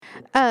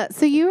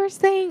So you were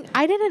saying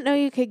I didn't know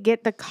you could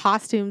get the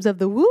costumes of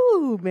the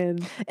woo men,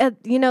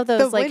 You know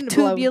those The like wind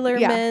blown- tubular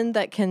yeah. men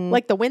that can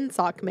like the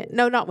windsock men.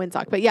 No, not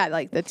windsock, but yeah,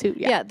 like the two.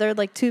 yeah, they're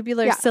like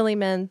tubular Yeah. silly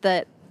men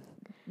that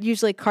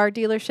usually car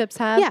dealerships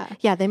have.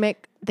 Yeah.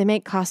 They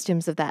make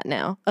costumes of that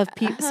now of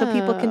people so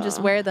people can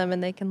just wear them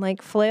and they can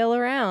like flail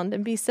around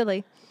and be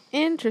silly.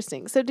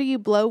 Interesting. So do you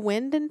blow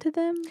wind into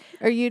them,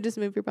 or you just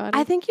move your body?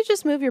 I think you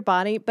just move your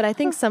body, but I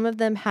think some of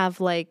them have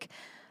like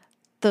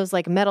those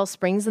like metal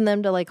springs in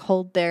them to like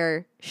hold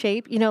their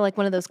shape, you know, like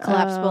one of those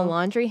collapsible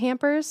laundry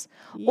hampers.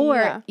 Yeah.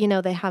 Or, you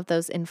know, they have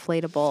those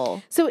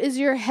inflatable. So is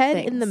your head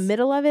in the things.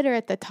 middle of it or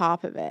at the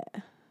top of it?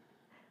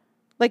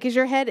 Like, is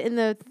your head in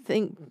the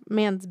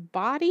man's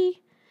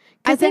body?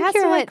 I Because it think has to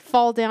your like head-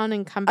 fall down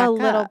and come back A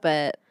little up.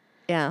 bit.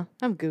 Yeah.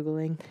 I'm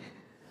Googling.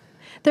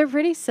 They're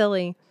pretty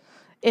silly.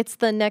 It's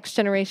the next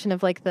generation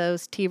of like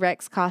those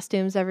T-Rex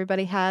costumes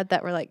everybody had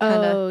that were like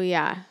kind of. Oh,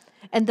 yeah.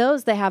 And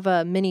those, they have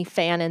a mini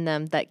fan in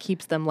them that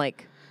keeps them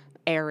like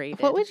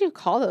aerated. What would you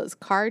call those?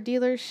 Car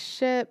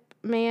dealership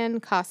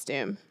man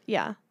costume.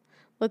 Yeah.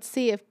 Let's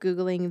see if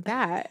Googling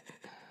that.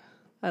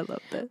 I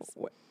love this.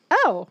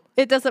 Oh,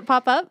 It doesn't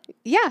pop up?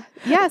 yeah.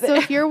 Yeah. So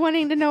if you're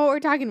wanting to know what we're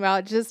talking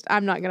about,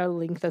 I'm not going to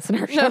link this in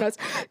our show notes.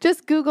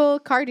 Just Google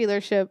car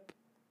dealership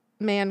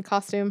man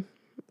costume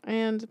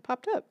and it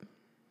popped up.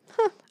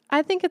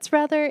 I think it's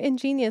rather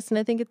ingenious and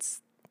I think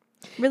it's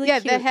really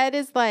Yeah. cute. The head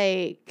is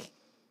like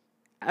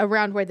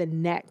around where the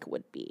neck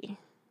would be.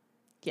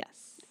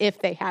 Yes. If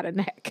they had a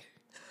neck.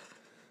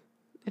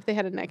 If they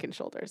had a neck and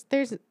shoulders.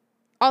 There's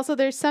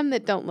some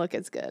that don't look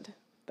as good,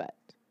 but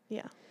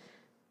Yeah.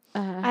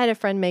 I had a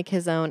friend make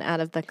his own out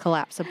of the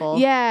collapsible.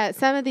 yeah,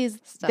 some of these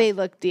Stuff. they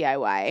look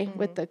DIY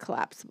with the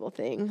collapsible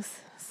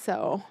things.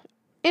 So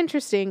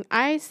interesting.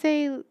 I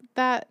say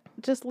that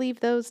just leave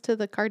those to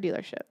the car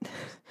dealership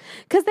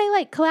because they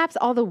like collapse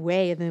all the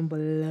way and then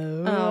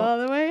blow all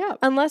the way up.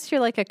 Unless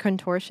you're like a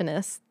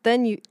contortionist,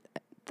 then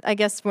I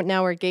guess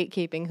now we're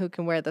gatekeeping who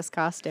can wear this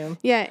costume.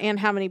 Yeah, and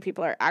how many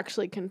people are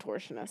actually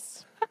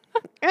contortionists?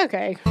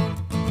 Okay.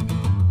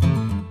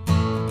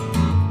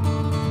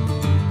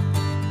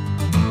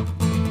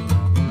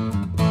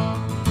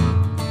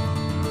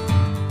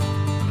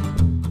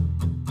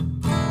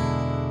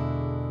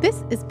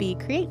 This is Be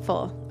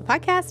Createful, a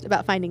podcast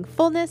about finding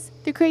fullness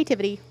through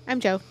creativity. I'm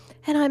Joe.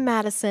 And I'm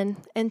Madison.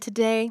 And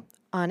today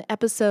on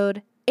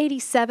episode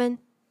 87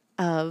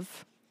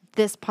 of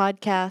this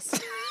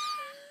podcast,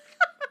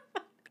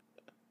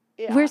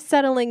 we're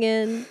settling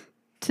in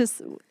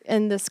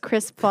in this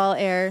crisp fall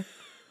air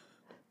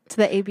to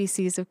the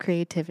ABCs of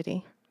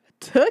creativity.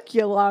 Took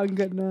you long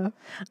enough.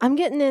 I'm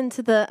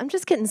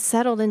just getting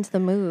settled into the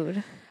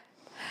mood.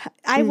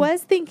 I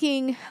was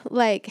thinking,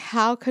 like,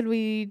 how could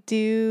we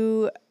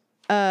do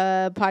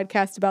a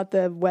podcast about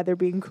the weather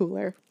being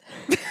cooler?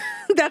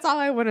 That's all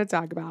I want to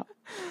talk about.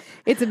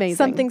 It's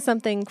amazing.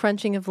 Something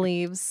crunching of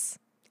leaves,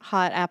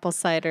 hot apple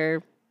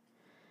cider,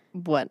 I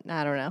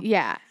don't know.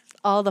 Yeah.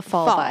 All the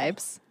fall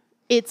vibes.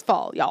 It's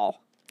fall,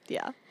 y'all.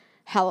 Yeah.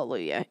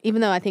 Hallelujah.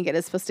 Even though I think it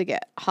is supposed to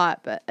get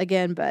hot, but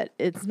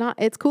it's not.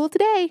 It's cool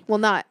today.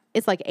 Well,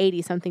 it's like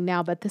 80 something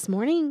now, but this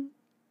morning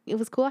it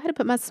was cool. I had to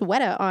put my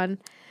sweater on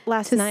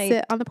Last to night,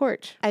 sit on the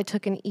porch. I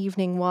took an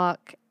evening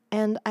walk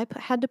and I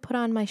had to put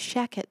on my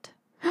shacket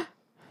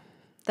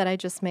that I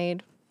just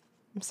made.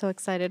 I'm so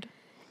excited.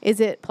 Is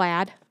it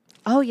plaid?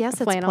 Oh, yes,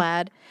 it's Flannel?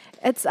 plaid.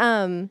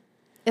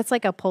 It's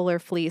like a polar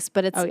fleece,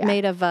 but it's Oh, yeah.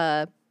 made of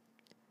a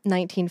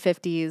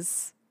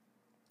 1950s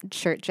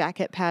shirt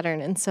jacket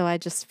pattern, and so I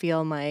just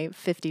feel my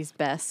 50s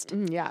best.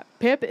 Yeah.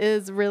 Pip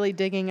is really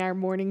digging our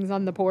mornings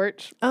on the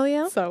porch. Oh,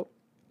 yeah? So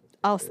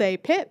I'll say,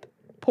 Pip,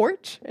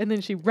 porch, and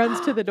then she runs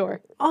to the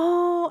door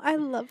Oh, I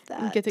love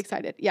and that. gets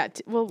excited. Yeah.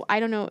 Well, I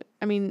don't know.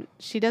 I mean,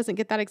 she doesn't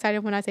get that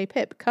excited when I say,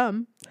 Pip,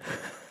 come.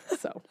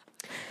 So,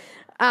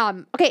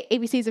 okay.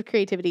 ABCs of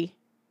creativity.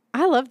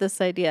 I love this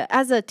idea.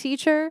 As a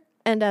teacher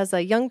and as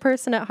a young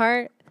person at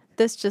heart,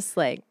 this just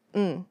like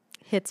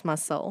hits my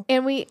soul.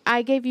 And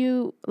I gave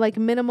you like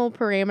minimal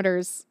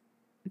parameters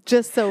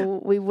just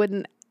so we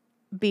wouldn't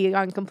be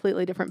on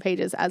completely different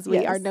pages as we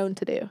Yes. are known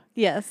to do.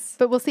 Yes.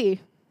 But we'll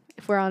see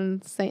if we're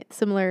on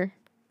similar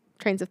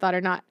trains of thought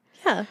or not.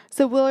 Yeah.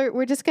 So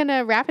we're just going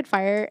to rapid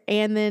fire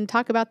and then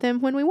talk about them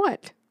when we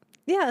want.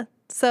 Yeah.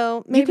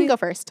 So maybe You can go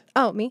first.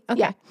 Oh, me? Okay.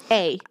 Yeah.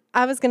 A.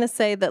 I was going to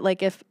say that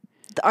like if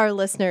our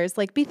listeners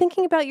like be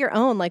thinking about your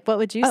own, like what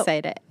would you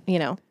say to,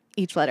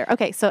 each letter?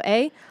 Okay. So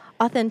A,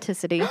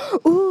 authenticity.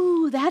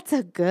 Ooh, that's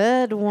a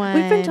good one.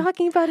 We've been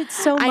talking about it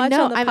so much I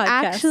know. on the I'm podcast.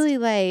 actually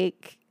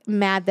like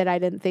mad that I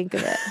didn't think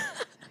of it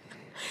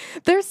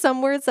There's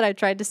some words that I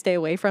tried to stay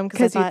away from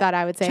because you thought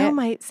I would say Joe it.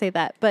 might say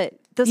that, but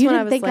this You one I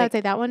didn't was think I would like,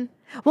 say that one?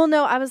 well,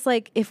 no, I was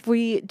like, if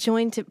we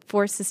join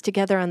forces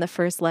together on the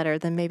first letter,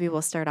 then maybe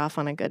we'll start off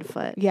on a good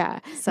foot. Yeah.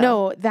 So-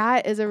 No,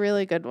 that is a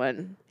really good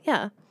one.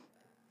 Yeah.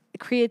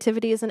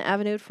 Creativity is an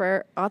avenue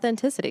for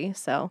authenticity.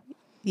 So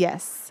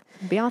Yes.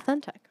 be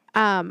authentic.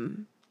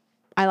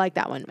 I like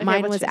that one.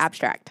 Mine what's was yours?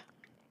 abstract.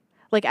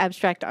 Like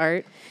abstract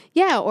art.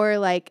 Yeah, or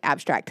like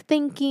abstract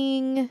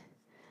thinking.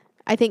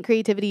 I think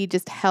creativity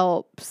just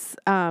helps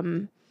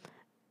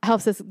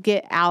us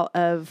get out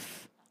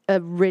of a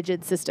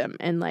rigid system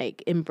and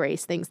like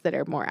embrace things that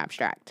are more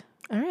abstract.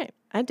 All right.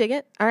 I dig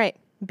it. All right.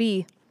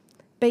 B,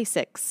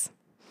 basics.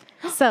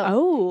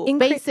 So,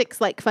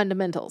 basics like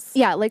fundamentals.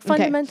 Yeah, like Okay.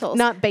 fundamentals.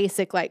 Not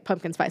basic like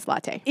pumpkin spice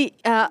latte.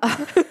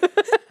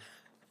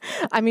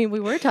 I mean, we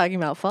were talking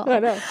about fall. I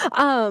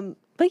know.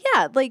 But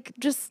yeah, like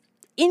just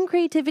in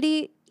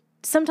creativity,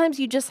 sometimes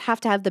you just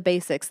have to have the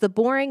basics, the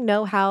boring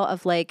know-how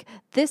of like,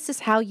 this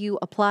is how you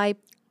apply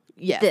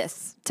Yes.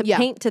 this to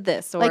paint to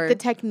this, or like the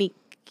technique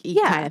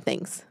kind of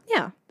things.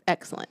 yeah.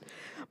 Excellent.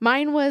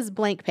 Mine was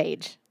blank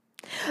page.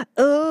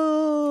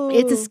 Oh,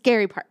 It's a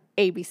scary part.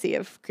 ABC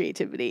of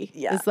creativity.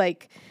 Yeah. It's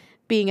like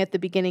being at the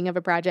beginning of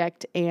a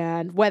project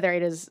and whether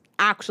it is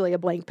actually a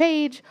blank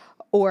page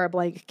or a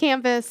blank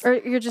canvas. or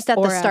you're just at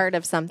the start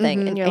of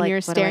something and you're like,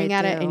 what staring do I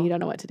at it do? and you don't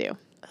know what to do.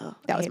 Oh,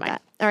 that I was hate mine.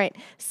 that. All right.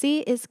 C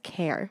is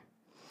care.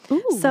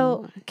 Ooh.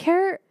 So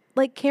care,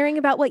 like caring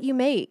about what you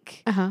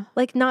make,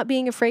 like not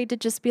being afraid to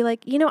just be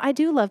like, I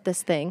do love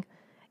this thing.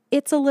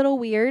 It's a little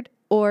weird,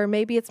 or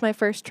maybe it's my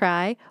first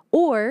try,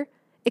 or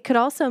it could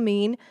also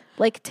mean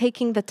like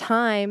taking the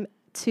time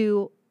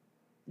to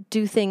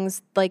do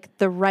things like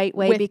the right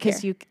way With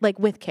because care. you like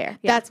with care.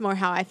 Yeah. That's more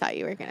how I thought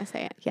you were going to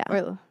say it. Yeah.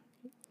 Or,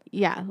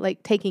 yeah,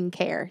 like taking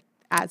care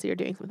as you're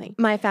doing something.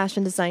 My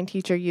fashion design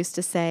teacher used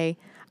to say,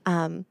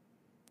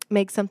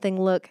 make something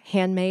look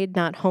handmade,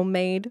 not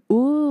homemade.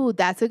 Ooh,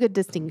 that's a good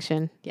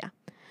distinction. Yeah.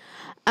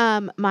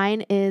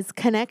 Mine is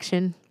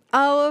connection.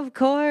 Oh, of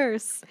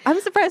course.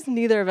 I'm surprised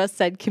neither of us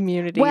said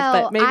community.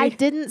 Well, but maybe I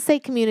didn't say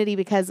community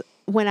because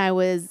when I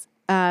was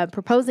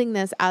proposing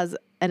this as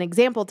an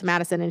example to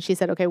Madison and she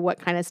said, okay, what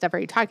kind of stuff are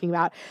you talking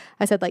about?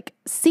 I said like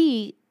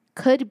C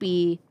could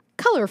be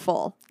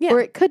colorful or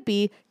it could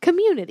be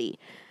community.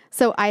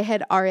 So I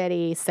had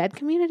already said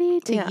community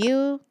to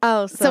you.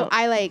 Oh, So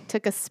I like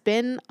took a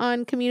spin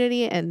on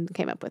community and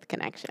came up with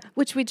connection.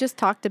 which we just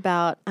talked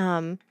about.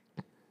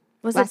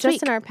 Was Last it just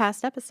week. in our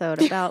past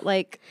episode about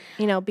like,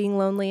 being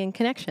lonely and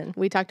connection?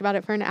 We talked about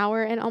it for an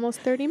hour and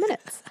almost 30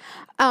 minutes.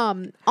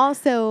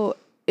 Also,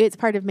 it's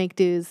part of Make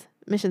Do's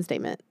mission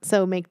statement.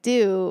 So Make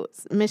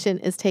Do's mission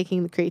is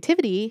taking the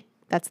creativity,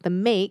 that's the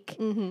make,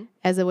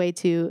 as a way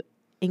to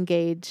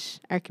engage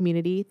our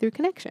community through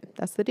connection.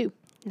 That's the do.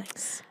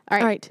 Nice. All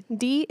right.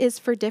 D is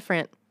for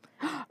different.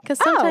 Because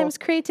sometimes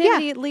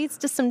creativity leads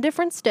to some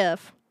different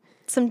stuff.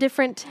 Some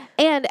different.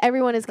 And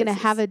everyone is going to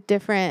have a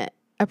different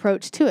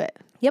approach to it.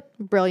 Yep.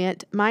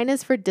 Brilliant. Mine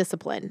is for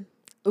discipline.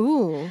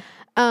 Ooh.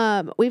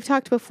 We've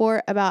talked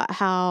before about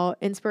how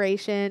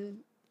inspiration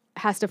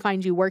has to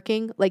find you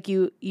working. Like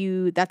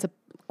you that's a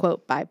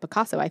quote by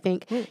Picasso, I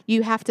think.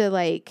 You have to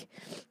like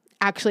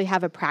actually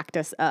have a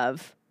practice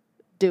of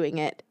doing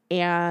it.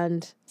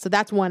 And so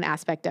that's one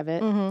aspect of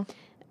it,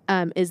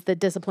 is the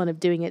discipline of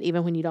doing it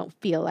even when you don't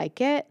feel like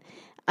it.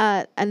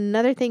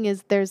 Another thing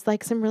is there's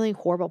like some really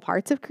horrible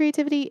parts of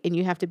creativity and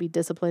you have to be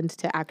disciplined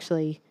to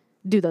actually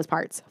do those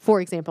parts. For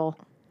example,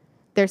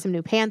 there's some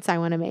new pants I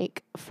want to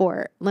make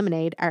for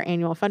Lemonade, our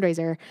annual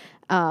fundraiser.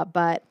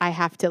 But I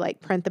have to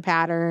like print the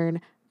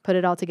pattern, put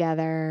it all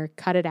together,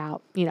 cut it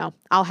out.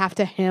 I'll have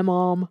to hem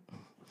them.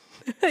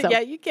 So, yeah,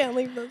 you can't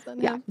leave those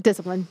unhemmed. yeah,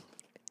 discipline.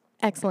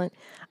 Excellent.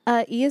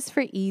 E is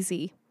for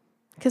easy.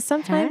 Because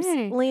sometimes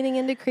leaning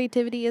into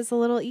creativity is a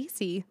little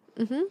easy.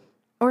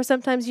 Or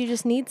sometimes you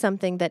just need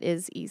something that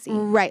is easy.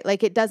 Right.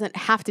 Like it doesn't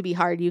have to be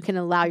hard. You can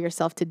allow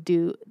yourself to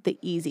do the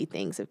easy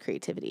things of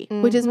creativity,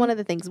 which is one of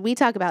the things we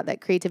talk about,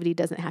 that creativity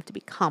doesn't have to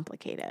be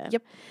complicated.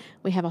 Yep.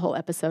 We have a whole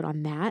episode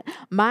on that.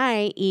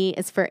 My E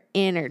is for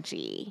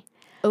energy.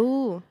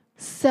 Ooh.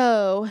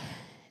 So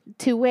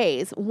 2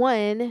 ways.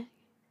 One,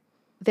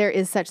 there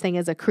is such thing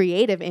as a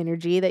creative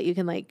energy that you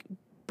can like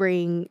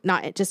bring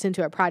not just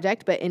into a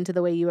project, but into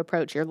the way you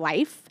approach your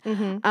life.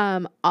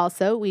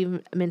 Also,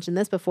 we've mentioned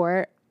this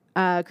before.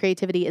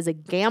 Creativity is a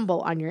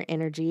gamble on your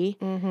energy.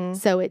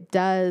 So it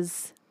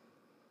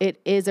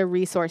is a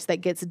resource that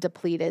gets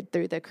depleted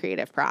through the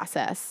creative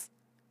process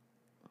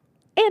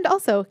and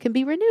also can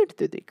be renewed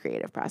through the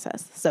creative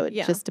process. So it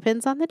just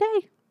depends on the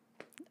day.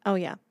 Oh,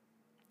 yeah.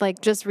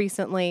 Like just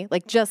recently,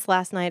 like just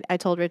last night, I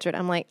told Richard,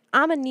 I'm like,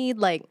 I'm going to need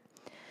like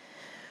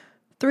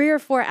 3 or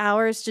 4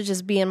 hours to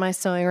just be in my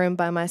sewing room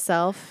by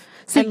myself.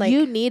 So and like,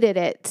 you needed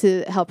it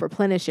to help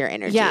replenish your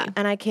energy. yeah.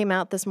 And I came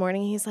out this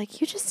morning. He's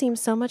like, you just seem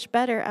so much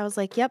better. I was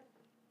like, yep.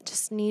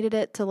 Just needed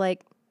it to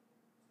like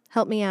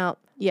help me out.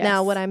 Yes.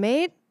 Now what I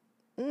made,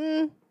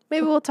 maybe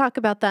we'll talk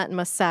about that in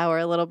my sour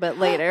a little bit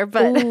later.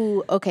 But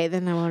Ooh, okay,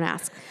 then I won't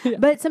ask.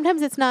 But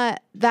sometimes it's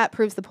not, that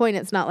proves the point.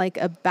 It's not like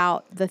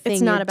about the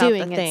thing not you're about the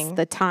doing. thing. It's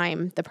the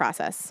time, the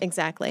process.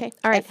 exactly. Okay.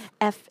 All right.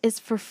 F is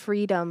for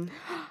freedom.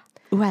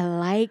 Ooh, I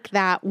like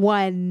that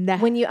one.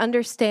 When you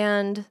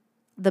understand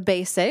the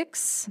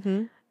basics,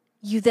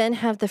 you then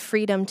have the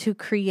freedom to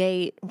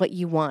create what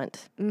you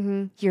want.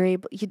 You're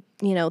able,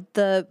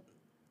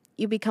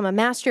 you become a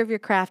master of your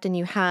craft and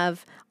you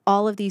have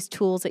all of these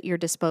tools at your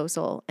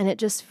disposal. And it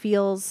just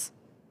feels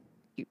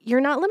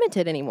you're not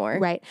limited anymore.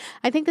 Right.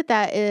 I think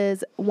that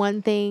is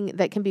one thing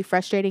that can be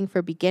frustrating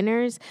for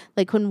beginners.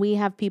 Like when we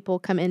have people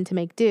come in to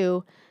make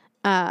do,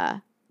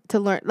 to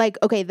learn, like,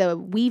 okay, the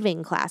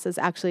weaving class is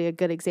actually a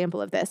good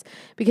example of this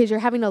because you're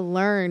having to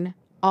learn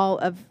all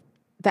of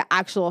the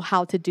actual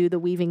how to do the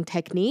weaving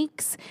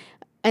techniques.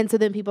 And so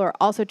then people are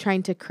also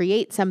trying to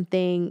create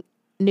something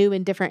new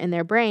and different in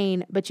their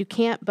brain, but you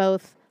can't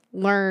both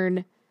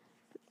learn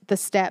the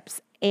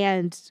steps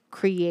and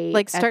create,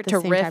 like start to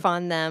riff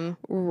on them.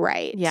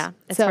 Right. Yeah.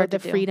 So the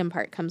freedom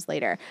part comes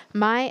later.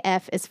 My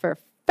F is for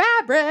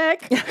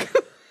fabric.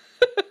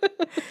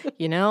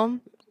 You know,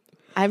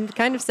 I'm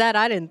kind of sad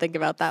I didn't think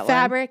about that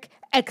fabric,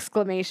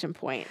 exclamation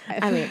point.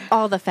 I mean,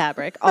 all the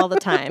fabric, all the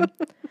time.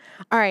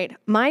 All right.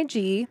 My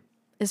G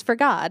is for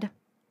God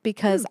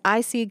because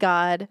I see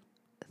God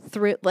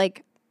through,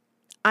 like,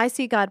 I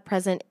see God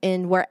present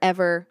in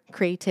wherever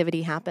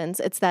creativity happens.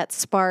 It's that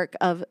spark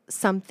of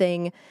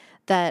something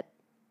that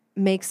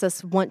makes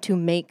us want to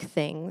make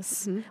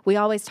things. Mm-hmm. We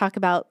always talk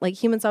about, like,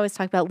 humans always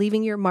talk about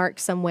leaving your mark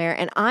somewhere.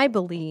 And I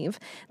believe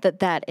that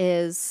that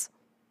is,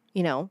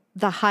 you know,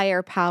 the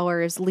higher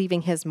power is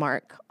leaving his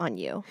mark on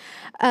you.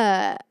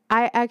 I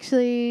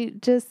actually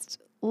just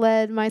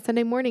led my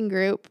Sunday morning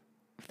group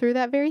through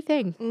that very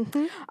thing.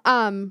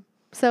 Mm-hmm.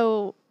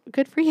 So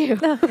good for you.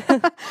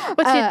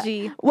 What's your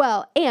G?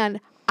 Well, and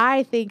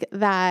I think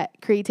that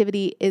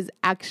creativity is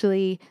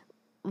actually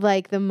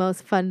like the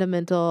most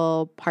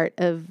fundamental part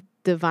of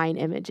divine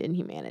image in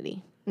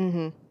humanity.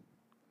 Mm-hmm.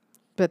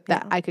 But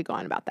that I could go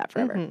on about that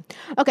forever.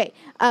 Mm-hmm. Okay.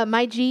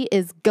 My G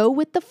is go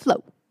with the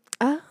flow.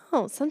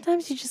 Oh,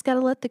 sometimes you just got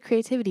to let the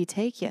creativity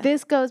take you.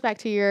 This goes back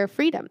to your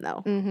freedom,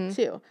 though,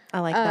 too. I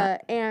like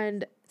that.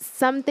 And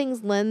some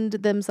things lend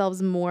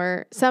themselves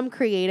more, some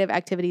creative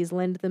activities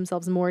lend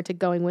themselves more to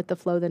going with the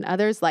flow than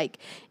others. Like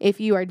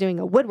if you are doing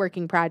a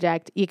woodworking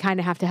project, you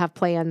kind of have to have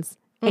plans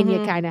and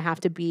you kind of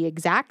have to be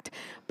exact.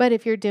 But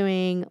if you're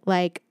doing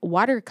like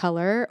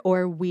watercolor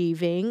or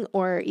weaving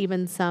or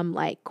even some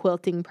like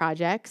quilting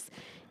projects,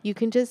 you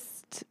can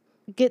just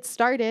get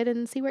started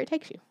and see where it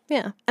takes you.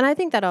 Yeah. And I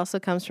think that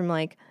also comes from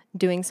like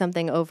doing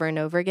something over and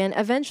over again.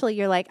 Eventually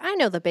you're like, I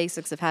know the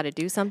basics of how to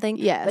do something.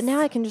 Yes. But now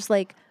I can just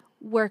like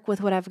work with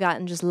what I've got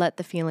and just let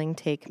the feeling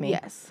take me.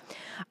 Yes.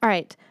 All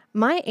right.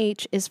 My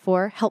H is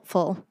for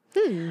helpful.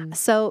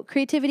 So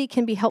creativity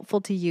can be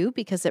helpful to you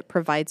because it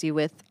provides you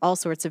with all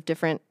sorts of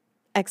different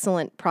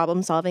excellent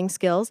problem-solving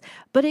skills,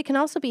 but it can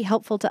also be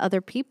helpful to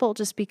other people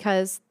just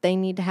because they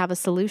need to have a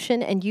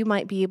solution and you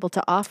might be able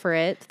to offer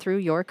it through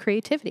your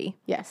creativity.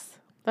 Yes.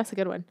 That's a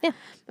good one. Yeah.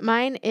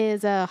 Mine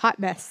is a hot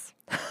mess.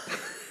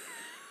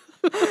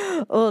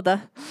 Oh,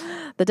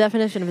 the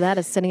definition of that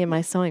is sitting in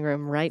my sewing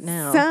room right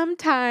now.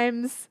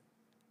 Sometimes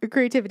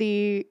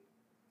creativity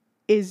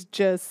is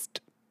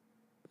just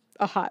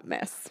a hot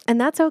mess. And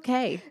that's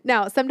okay.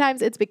 Now,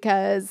 sometimes it's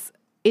because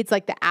it's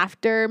like the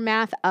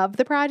aftermath of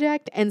the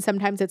project, and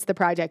sometimes it's the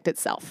project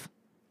itself.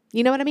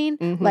 You know what I mean?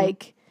 Mm-hmm.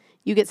 Like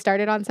you get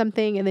started on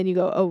something and then you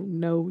go, oh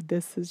no,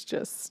 this is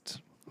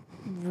just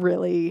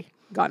really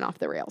gone off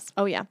the rails.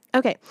 Oh yeah.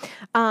 Okay.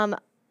 My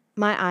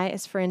I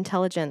is for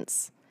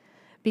intelligence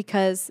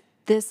because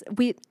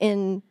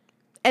in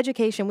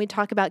education, we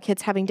talk about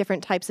kids having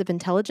different types of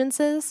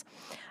intelligences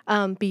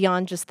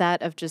beyond just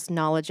that of just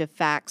knowledge of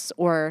facts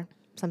or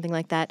something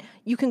like that.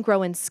 You can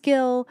grow in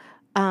skill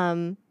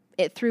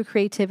through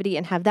creativity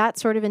and have that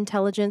sort of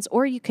intelligence,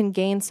 or you can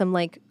gain some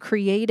like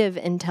creative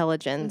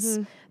intelligence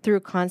through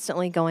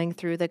constantly going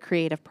through the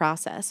creative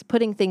process,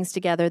 putting things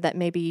together that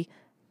maybe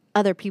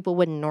other people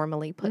wouldn't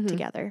normally put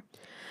together.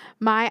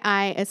 My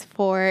I is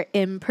for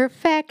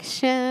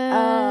imperfection.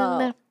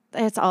 Oh,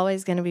 it's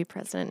always going to be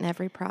present in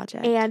every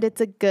project. And it's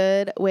a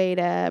good way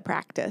to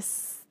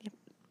practice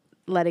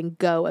letting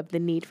go of the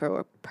need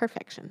for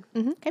perfection.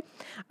 Mm-hmm. Okay.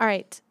 All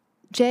right.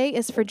 J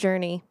is for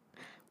journey.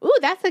 Ooh,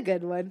 that's a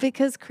good one.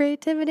 Because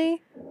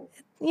creativity,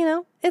 you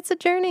know, it's a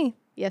journey.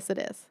 Yes, it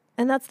is.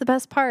 And that's the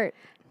best part.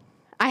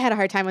 I had a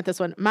hard time with this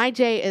one. My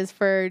J is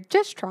for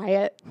just try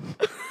it.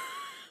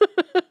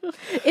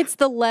 It's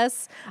the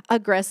less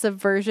aggressive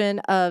version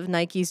of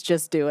Nike's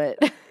Just Do It.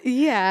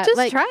 Yeah.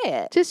 Just try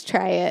it. Just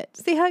try it.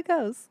 See how it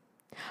goes.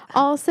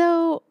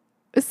 Also,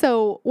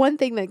 so one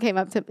thing that came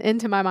up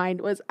into my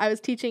mind was I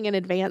was teaching an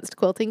advanced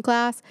quilting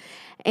class,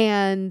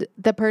 and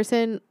the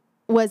person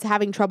was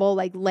having trouble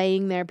like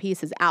laying their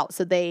pieces out.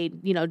 So they,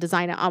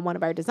 design it on one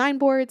of our design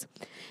boards.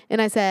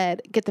 And I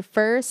said, get the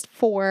first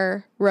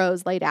 4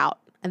 rows laid out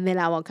and then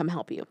I will come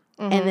help you.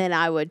 Mm-hmm. And then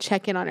I would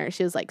check in on her.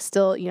 She was like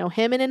still,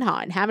 hemming and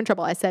hawing, having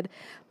trouble. I said,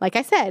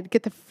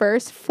 get the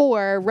first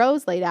 4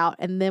 rows laid out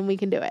and then we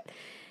can do it.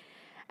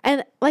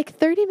 And like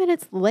 30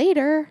 minutes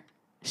later,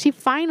 she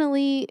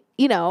finally,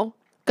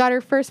 got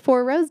her first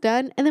 4 rows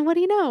done. And then what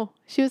do you know?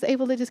 She was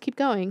able to just keep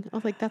going. I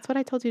was like, that's what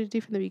I told you to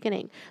do from the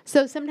beginning.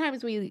 So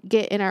sometimes we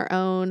get in our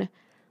own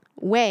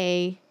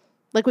way.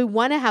 Like we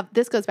want to have,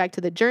 this goes back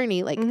to the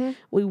journey. Like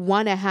we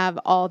want to have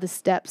all the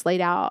steps laid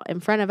out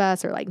in front of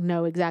us or like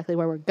know exactly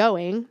where we're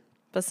going.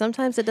 But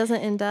sometimes it doesn't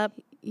end up.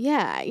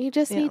 Yeah. You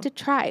just need to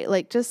try.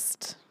 Like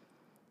just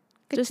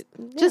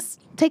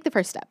Just take the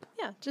first step.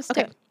 Yeah, just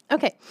do it.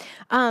 Okay.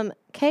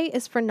 K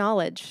is for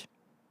knowledge.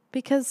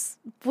 Because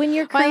when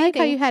you're creating... I like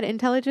how you had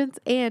intelligence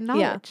and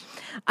knowledge.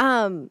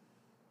 Yeah.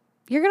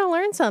 You're going to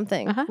learn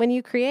something when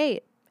you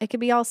create. It could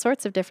be all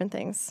sorts of different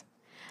things.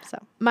 So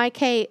my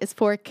K is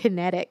for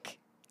kinetic.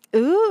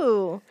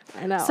 Ooh.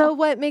 I know. So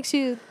what makes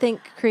you think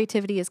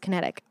creativity is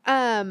kinetic?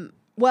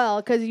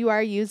 Well, because you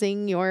are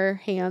using your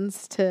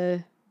hands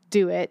to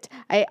do it.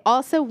 I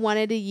also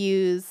wanted to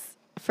use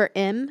for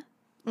M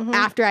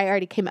after I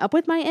already came up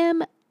with my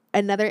M.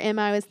 Another M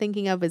I was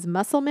thinking of is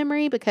muscle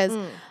memory, because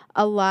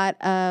a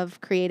lot of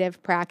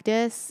creative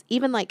practice,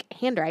 even like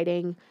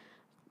handwriting,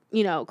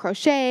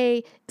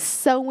 crochet,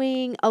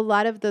 sewing, a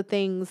lot of the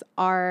things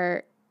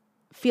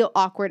feel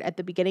awkward at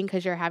the beginning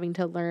because you're having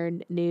to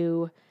learn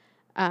new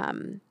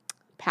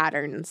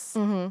patterns,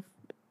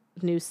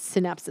 new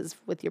synapses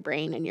with your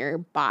brain and your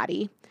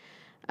body,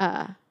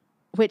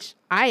 which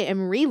I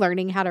am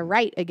relearning how to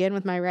write again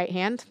with my right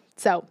hand.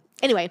 So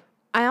anyway.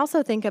 I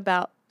also think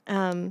about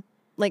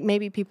like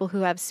maybe people who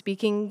have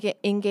speaking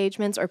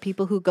engagements or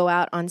people who go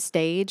out on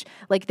stage,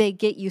 like they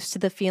get used to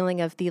the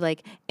feeling of the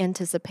like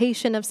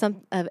anticipation of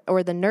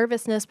or the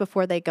nervousness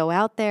before they go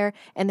out there,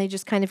 and they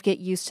just kind of get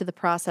used to the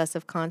process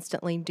of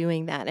constantly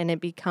doing that, and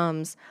it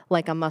becomes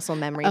like a muscle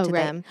memory to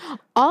them.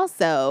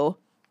 Also,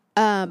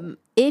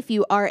 if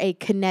you are a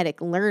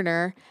kinetic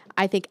learner,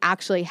 I think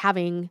actually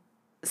having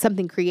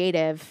something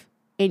creative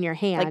in your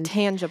hand, like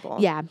tangible.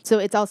 Yeah. So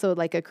it's also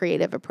like a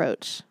creative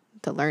approach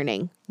to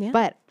learning. Yeah.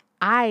 But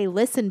I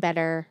listen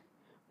better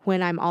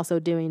when I'm also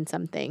doing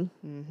something.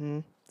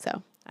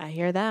 So I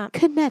hear that.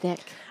 Kinetic.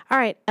 All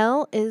right.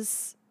 L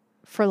is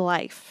for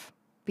life,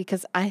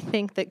 because I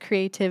think that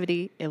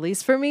creativity, at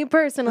least for me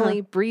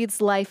personally, breathes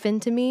life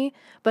into me.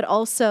 But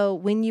also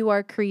when you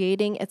are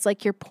creating, it's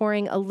like you're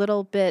pouring a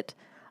little bit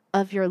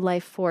of your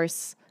life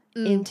force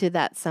into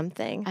that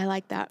something. I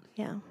like that.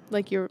 Yeah.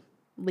 Like you're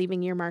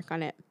leaving your mark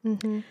on it.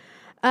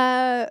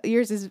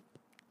 Yours is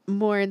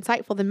more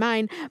insightful than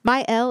mine.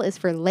 My L is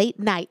for late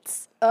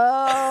nights.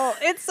 Oh,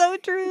 it's so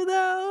true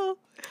though.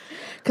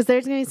 Because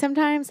there's going to be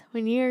sometimes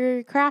when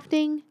you're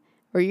crafting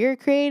or you're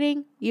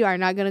creating, you are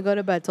not going to go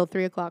to bed till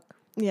 3:00.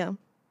 Yeah.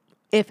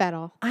 If at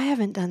all. I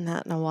haven't done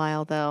that in a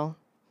while though,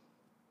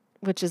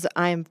 which is,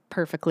 I'm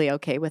perfectly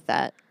okay with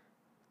that.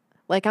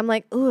 Like I'm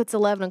like, ooh, it's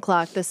 11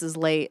 o'clock. This is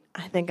late.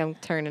 I think I'm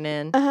turning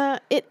in. I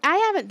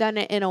haven't done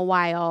it in a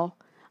while.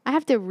 I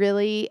have to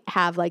really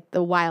have like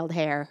the wild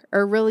hair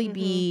or really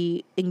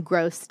be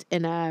engrossed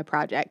in a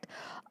project.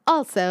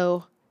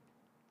 Also,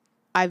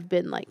 I've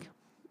been like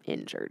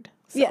injured.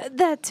 So yeah,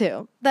 that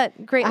too.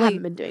 That greatly I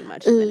haven't been doing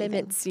much.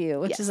 Limits you,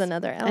 which is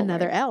another L.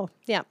 Another L.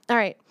 Yeah. All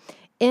right.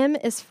 M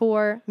is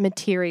for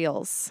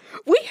materials.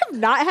 We have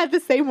not had the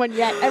same one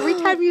yet. Every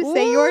time you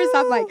say yours,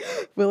 I'm like,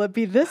 will it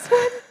be this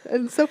one?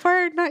 And so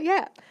far, not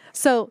yet.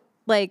 So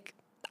like,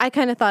 I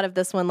kind of thought of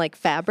this one like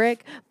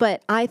fabric,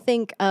 but I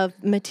think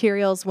of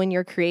materials when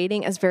you're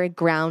creating as very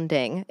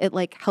grounding. It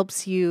like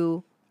helps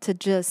you to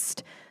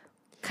just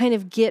kind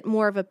of get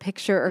more of a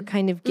picture or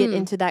kind of get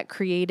into that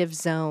creative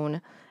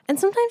zone. And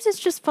sometimes it's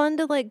just fun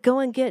to like go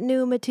and get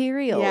new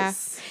materials.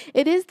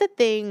 Yeah. It is the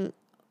thing,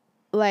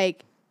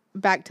 like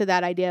back to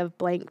that idea of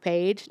blank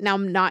page. Now,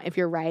 not if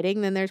you're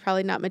writing, then there's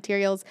probably not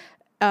materials.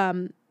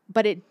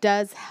 But it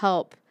does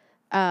help.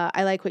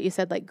 I like what you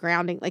said, like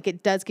grounding. Like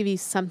it does give you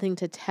something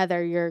to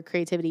tether your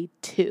creativity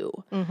to.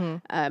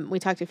 We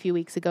talked a few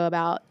weeks ago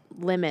about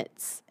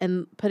limits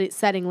and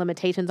setting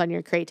limitations on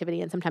your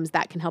creativity, and sometimes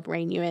that can help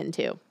rein you in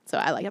too. So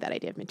I like that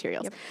idea of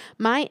materials.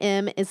 My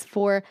M is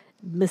for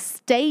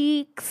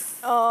mistakes.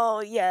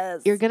 Oh,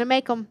 yes. You're going to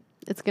make them.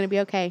 It's going to be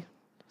okay.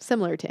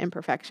 Similar to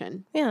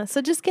imperfection. Yeah,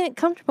 so just get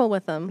comfortable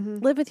with them.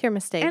 Live with your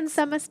mistakes. And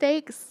some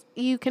mistakes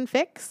you can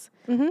fix,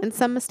 and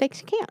some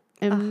mistakes you can't,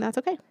 and that's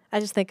okay. I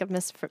just think of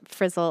Miss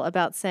Frizzle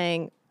about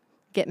saying,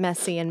 get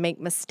messy and make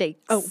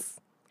mistakes. Oh.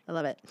 I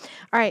love it.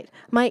 All right,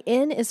 my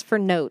N is for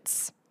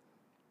notes.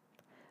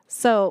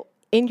 So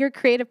in your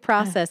creative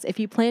process, if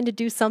you plan to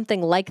do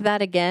something like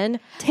that again,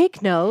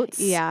 take notes.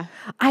 Yeah.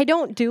 I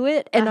don't do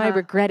it, and I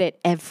regret it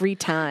every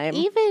time.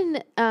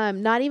 Even,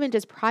 not even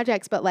just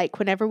projects, but like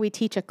whenever we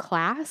teach a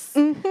class,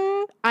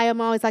 I am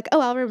always like,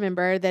 oh, I'll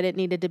remember that it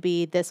needed to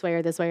be this way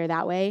or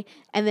that way.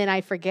 And then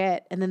I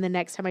forget. And then the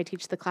next time I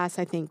teach the class,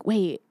 I think,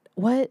 wait,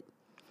 what?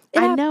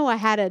 I know I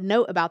had a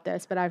note about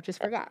this, but I've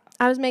just forgot.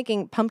 I was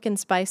making pumpkin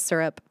spice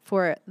syrup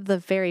for the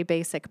very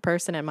basic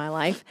person in my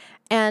life.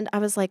 And I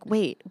was like,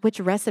 wait, which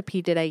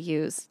recipe did I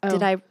use?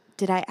 Oh.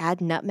 Did I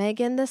add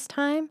nutmeg in this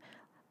time?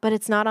 But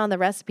it's not on the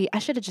recipe. I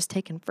should have just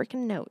taken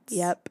freaking notes.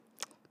 Yep.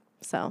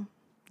 So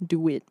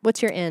do it.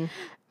 What's your N?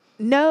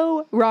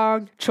 No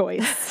wrong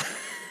choice.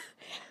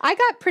 I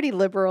got pretty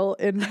liberal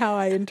in how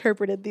I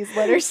interpreted these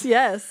letters.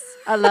 Yes.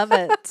 I love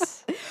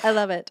it. I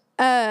love it.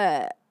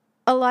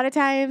 A lot of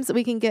times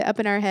we can get up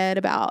in our head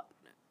about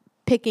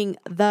picking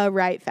the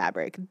right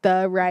fabric,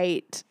 the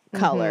right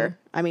color.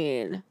 I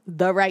mean,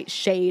 the right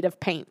shade of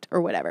paint or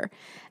whatever.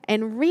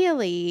 And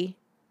really,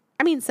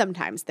 I mean,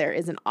 sometimes there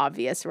is an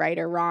obvious right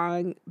or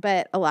wrong,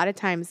 but a lot of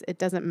times it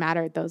doesn't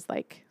matter those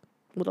like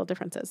little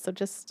differences. So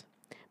just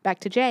back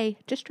to Jay,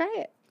 just try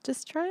it.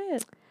 Just try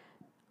it.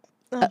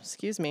 Oh,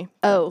 excuse me.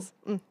 O.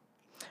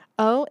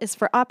 O is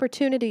for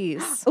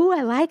opportunities. Oh,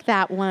 I like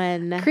that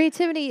one.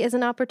 Creativity is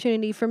an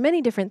opportunity for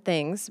many different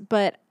things,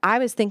 but I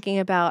was thinking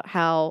about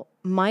how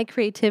my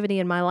creativity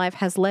in my life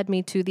has led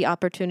me to the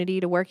opportunity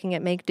to working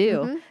at Make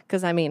Do.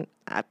 Because, I mean,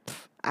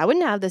 I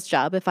wouldn't have this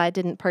job if I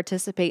didn't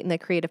participate in the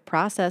creative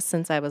process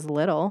since I was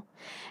little.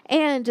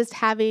 And just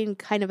having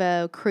kind of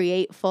a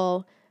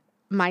createful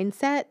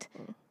mindset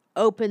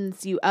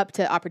opens you up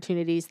to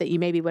opportunities that you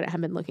maybe wouldn't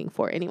have been looking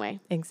for anyway.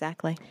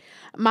 Exactly.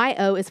 My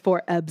O is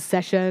for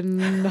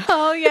obsession.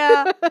 Oh,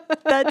 yeah.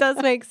 That does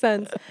make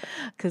sense.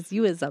 Because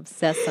you is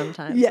obsessed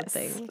sometimes with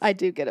things. I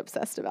do get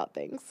obsessed about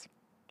things.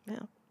 Yeah.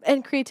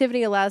 And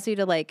creativity allows you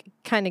to like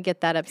kind of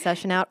get that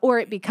obsession out, or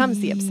it becomes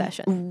the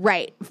obsession.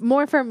 Right.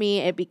 More for me,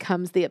 it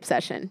becomes the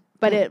obsession,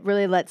 but it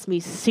really lets me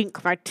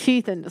sink my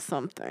teeth into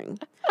something.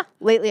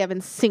 Lately, I've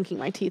been sinking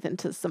my teeth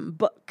into some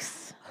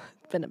books.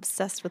 Been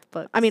obsessed with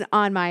books. I mean,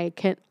 on my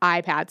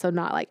iPad, so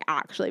not like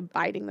actually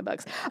biting the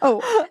books.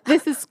 Oh,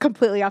 this is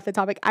completely off the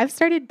topic. I've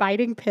started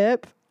biting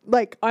Pip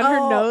like on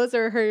her nose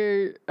or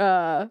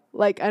her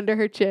like under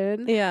her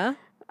chin. Yeah.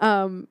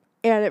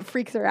 And it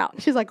freaks her out.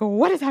 She's like,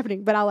 "What is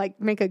happening?" But I'll like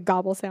make a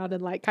gobble sound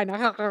and like kind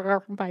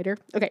of bite her.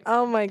 Okay.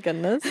 Oh my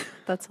goodness,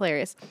 that's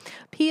hilarious.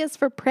 P is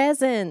for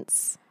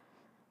presents.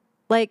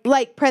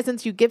 Like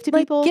presents you give to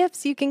people.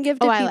 Gifts you can give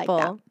to people. I like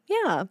that.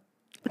 Yeah.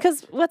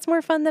 Because what's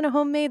more fun than a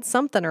homemade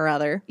something or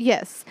other?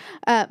 Yes.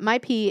 My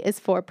P is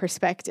for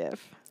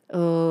perspective.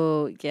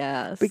 Oh,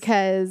 yes.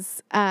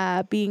 Because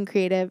being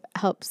creative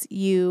helps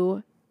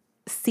you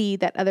see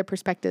that other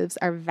perspectives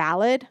are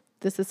valid.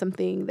 This is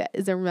something that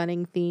is a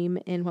running theme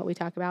in what we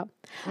talk about.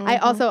 I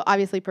also,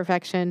 obviously,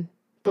 perfection,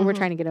 but we're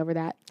trying to get over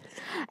that.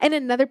 And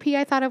another P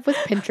I thought of was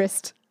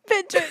Pinterest.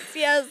 Pinterest,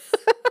 yes.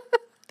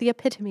 The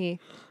epitome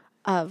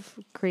of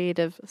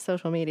creative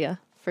social media,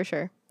 for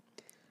sure.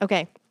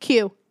 Okay.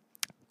 Q.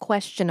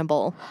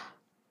 Questionable.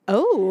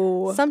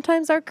 Oh.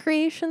 Sometimes our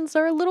creations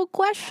are a little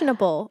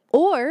questionable,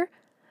 or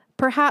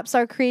perhaps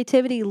our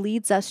creativity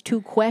leads us to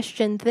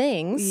question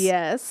things.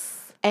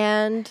 Yes.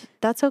 And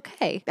that's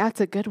okay. That's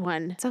a good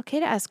one. It's okay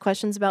to ask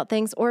questions about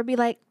things or be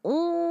like,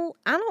 oh,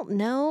 I don't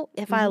know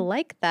if I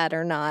like that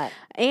or not.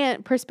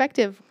 And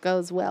perspective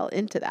goes well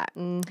into that.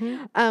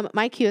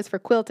 My Q is for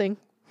quilting.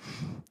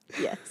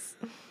 Yes.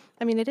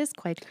 I mean, it is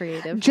quite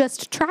creative.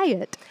 Just try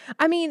it.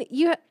 I mean,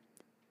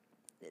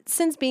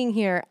 since being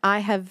here, I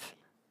have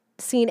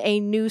seen a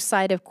new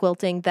side of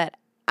quilting that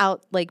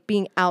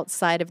being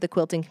outside of the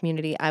quilting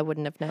community, I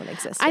wouldn't have known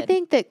existed. I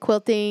think that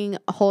quilting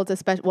holds a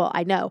special, well,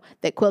 I know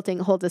that quilting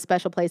holds a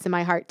special place in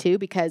my heart too,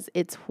 because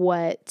it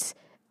was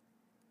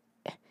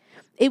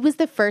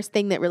the first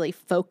thing that really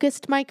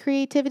focused my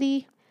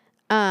creativity.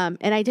 And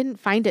I didn't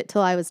find it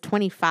till I was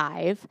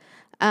 25.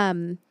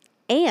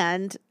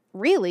 And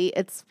really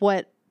it's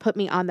what put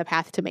me on the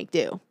path to Make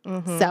Do.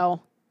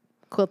 So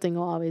quilting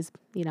will always,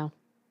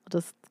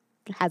 just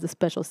has a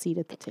special seat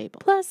at the table.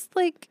 Plus,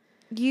 like,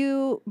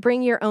 you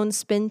bring your own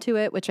spin to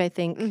it, which I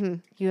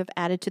think you have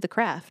added to the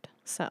craft.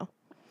 So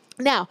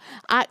now,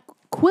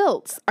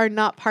 quilts are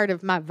not part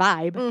of my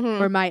vibe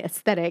or my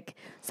aesthetic,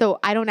 so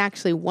I don't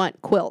actually want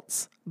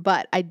quilts,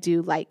 but I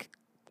do like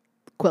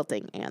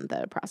quilting and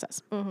the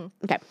process.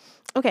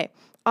 Okay.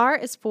 R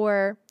is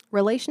for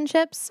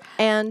relationships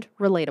and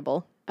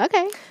relatable.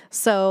 Okay.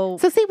 So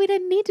see, we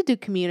didn't need to do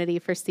community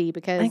for C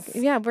because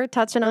we're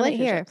touching on it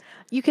here.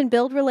 You can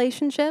build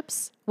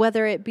relationships,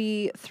 whether it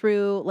be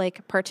through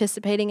like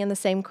participating in the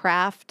same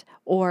craft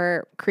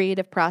or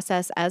creative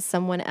process as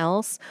someone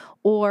else,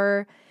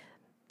 or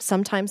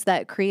sometimes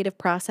that creative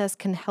process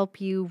can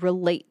help you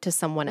relate to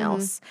someone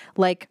else.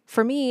 Like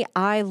for me,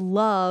 I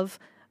love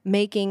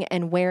making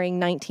and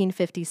wearing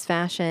 1950s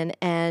fashion,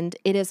 and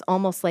it is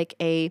almost like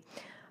a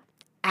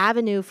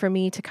avenue for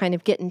me to kind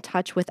of get in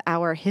touch with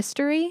our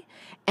history.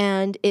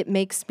 And it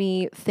makes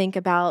me think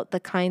about the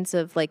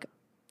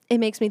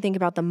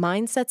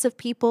mindsets of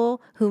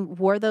people who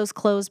wore those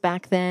clothes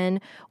back then,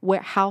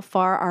 how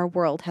far our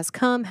world has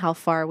come, how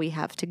far we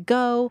have to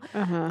go.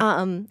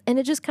 And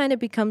it just kind of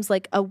becomes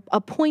like a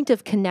point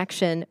of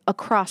connection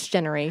across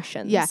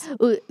generations. Yeah.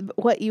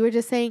 What you were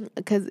just saying,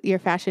 because your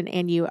fashion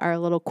and you are a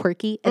little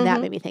quirky, and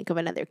that made me think of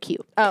another Q.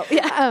 Oh,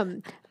 yeah.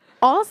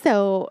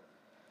 Also,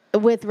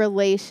 with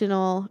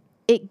relational,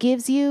 it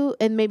gives you,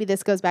 and maybe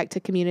this goes back to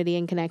community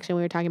and connection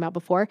we were talking about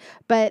before,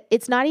 but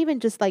it's not even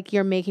just like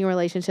you're making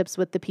relationships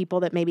with the people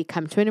that maybe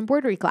come to an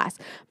embroidery class,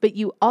 but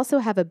you also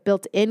have a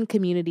built-in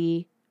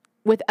community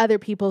with other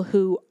people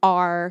who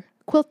are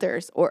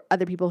quilters or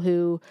other people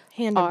who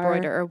hand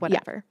embroider or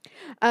whatever.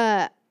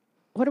 Yeah.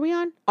 What are we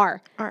on?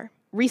 R.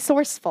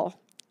 Resourceful.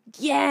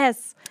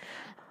 Yes.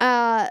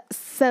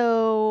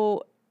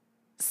 So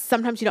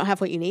sometimes you don't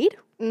have what you need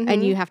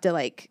and you have to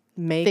like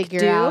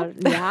figure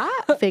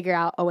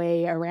out a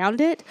way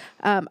around it.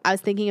 I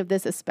was thinking of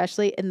this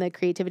especially in the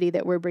creativity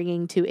that we're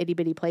bringing to Itty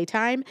Bitty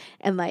Playtime,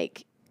 and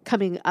like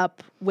coming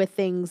up with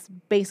things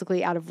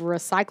basically out of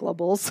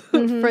recyclables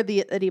for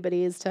the itty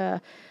bitties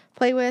to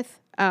play with.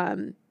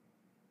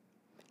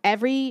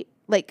 Every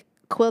like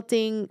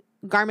quilting,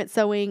 garment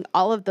sewing,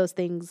 all of those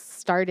things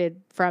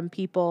started from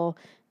people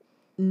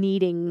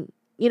needing,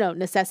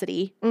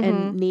 necessity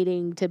and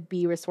needing to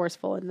be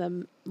resourceful in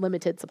the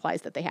limited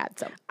supplies that they had.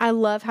 So I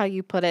love how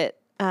you put it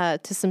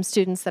to some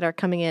students that are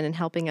coming in and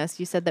helping us.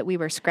 You said that we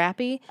were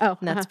scrappy. Oh,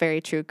 and that's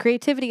very true.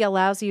 Creativity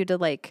allows you to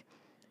like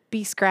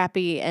be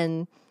scrappy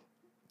and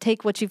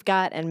take what you've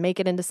got and make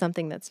it into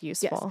something that's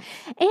useful.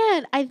 Yes.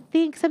 And I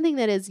think something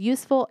that is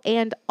useful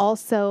and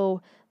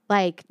also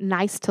like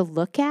nice to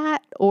look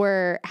at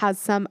or has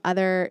some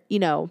other,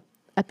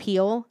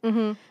 appeal.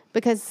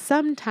 Because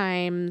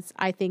sometimes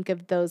I think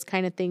of those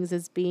kind of things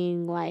as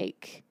being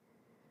like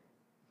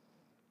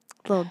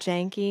a little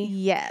janky.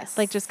 Yes.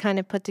 Like just kind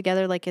of put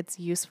together like it's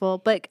useful.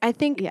 But I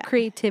think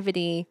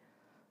creativity,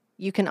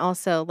 you can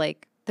also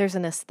like, there's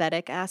an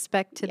aesthetic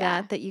aspect to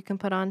that you can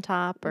put on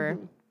top or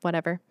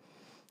whatever.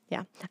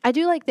 Yeah. I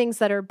do like things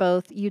that are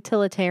both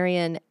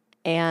utilitarian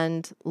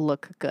and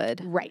look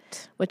good.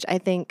 Right. Which I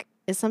think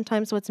is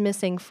sometimes what's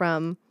missing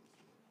from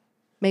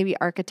maybe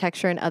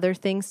architecture and other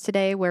things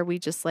today, where we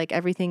just like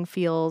everything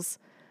feels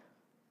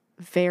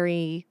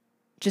very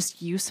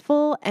just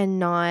useful and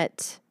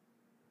not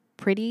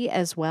pretty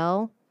as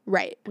well.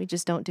 Right. We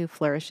just don't do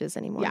flourishes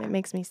anymore. And it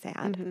makes me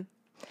sad.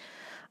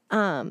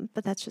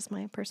 But that's just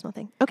my personal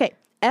thing. Okay.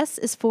 S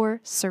is for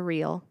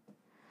surreal.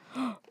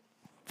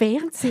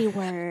 Fancy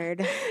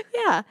word.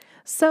 Yeah.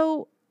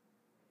 So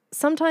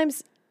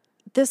sometimes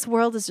this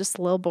world is just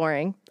a little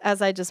boring.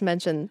 As I just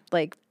mentioned,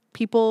 like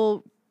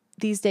people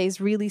these days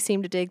really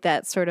seem to dig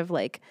that sort of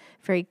like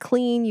very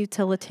clean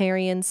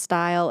utilitarian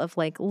style of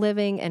like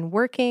living and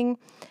working.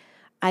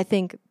 I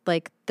think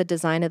like the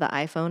design of the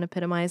iPhone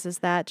epitomizes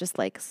that, just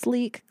like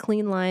sleek,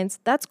 clean lines.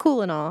 That's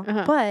cool and all.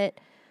 But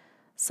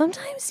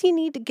sometimes you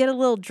need to get a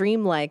little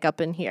dreamlike up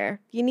in here.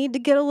 You need to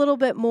get a little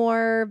bit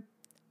more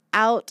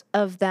out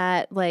of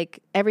that,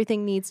 like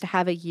everything needs to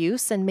have a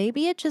use, and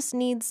maybe it just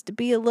needs to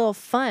be a little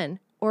fun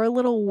or a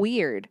little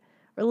weird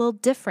or a little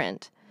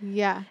different.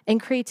 Yeah.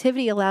 And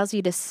creativity allows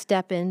you to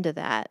step into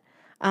that.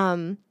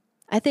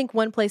 I think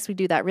one place we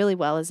do that really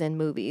well is in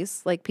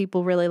movies. Like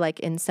people really like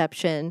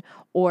Inception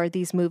or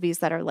these movies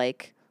that are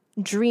like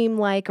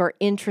dreamlike or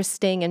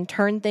interesting and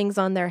turn things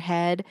on their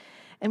head.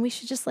 And we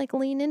should just like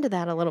lean into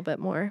that a little bit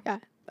more. Yeah.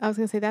 I was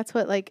going to say that's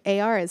what like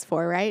AR is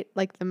for, right?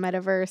 Like the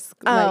metaverse.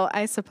 Oh,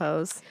 I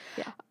suppose.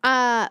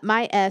 Yeah.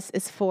 My S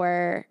is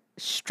for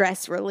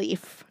stress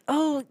relief.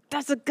 Oh,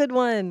 that's a good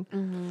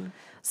one.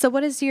 So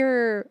what is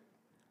your,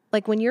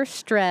 like when you're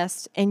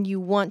stressed and you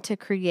want to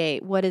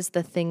create, what is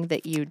the thing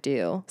that you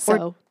do?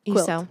 So you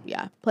quilt. sew?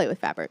 Yeah. Play with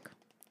fabric.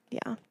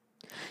 Yeah.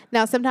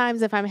 Now,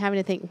 sometimes if I'm having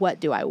to think, what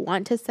do I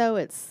want to sew?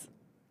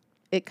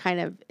 It kind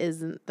of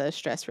isn't the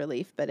stress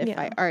relief. But if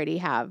I already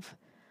have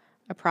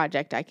a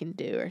project I can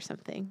do or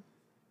something,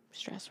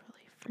 stress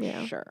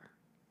relief for sure.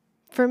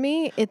 For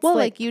me, it's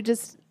like you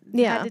just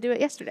had to do it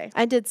yesterday.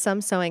 I did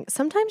some sewing.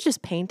 Sometimes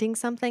just painting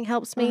something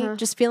helps me.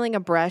 Just feeling a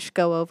brush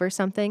go over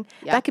something.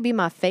 Yeah. That could be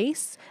my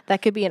face.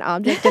 That could be an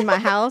object in my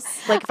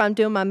house. Like if I'm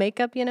doing my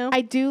makeup,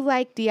 I do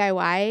like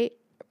DIY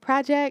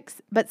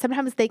projects, but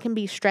sometimes they can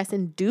be stress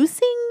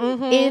inducing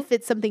if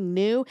it's something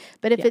new.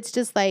 But if it's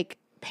just like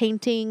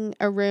painting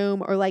a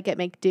room or like at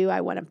Make Do,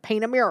 I want to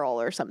paint a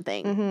mural or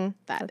something.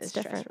 That's is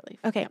different. Stress relief.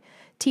 Okay.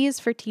 T is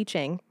for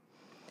teaching.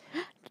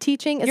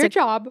 Teaching is your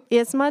job.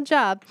 It's my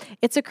job.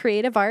 It's a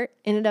creative art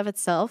in and of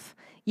itself.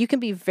 You can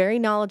be very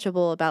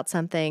knowledgeable about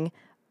something,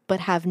 but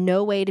have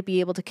no way to be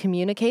able to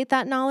communicate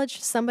that knowledge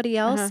to somebody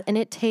else. And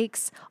it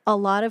takes a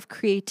lot of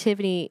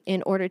creativity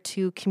in order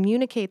to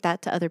communicate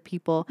that to other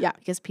people. Yeah.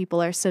 Because people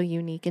are so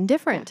unique and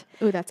different.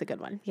 Yeah. Ooh, that's a good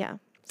one. Yeah.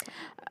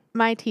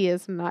 My T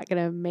is not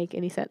going to make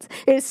any sense.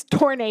 It's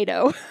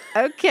tornado.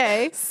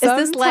 Okay. Is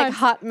this like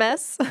hot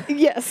mess?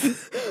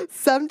 Yes.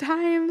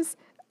 Sometimes,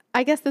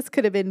 I guess this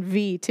could have been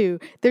V too.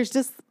 There's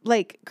just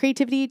like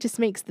creativity just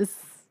makes this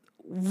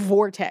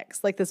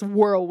vortex, like this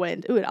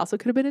whirlwind. Ooh, it also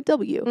could have been a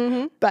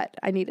W, but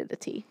I needed a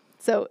T.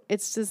 So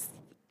it's just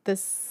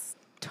this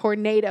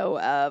tornado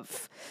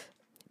of...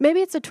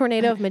 Maybe it's a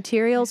tornado of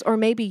materials, or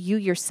maybe you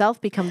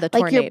yourself become the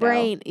tornado. Like your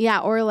brain. Yeah,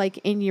 or like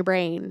in your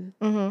brain.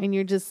 And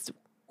you're just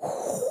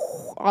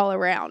all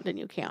around and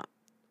you can't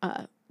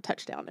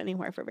touch down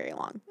anywhere for very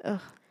long.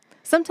 Ugh.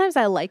 Sometimes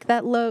I like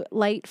that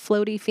light,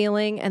 floaty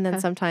feeling, and then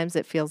sometimes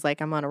it feels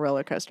like I'm on a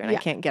roller coaster and I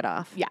can't get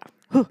off. Yeah.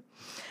 Whew.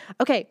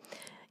 Okay.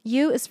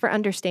 U is for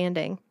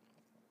understanding.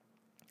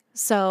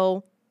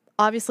 So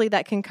obviously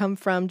that can come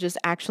from just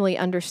actually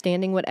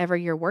understanding whatever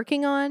you're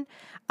working on.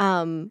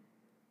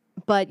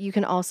 But you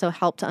can also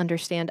help to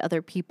understand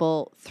other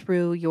people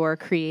through your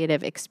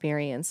creative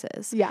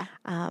experiences. Yeah.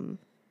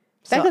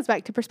 That goes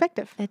back to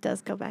perspective. It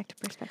does go back to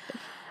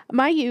perspective.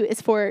 My U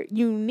is for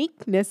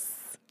uniqueness.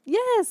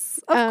 Yes,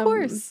 of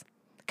course.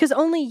 Because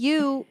only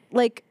you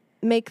like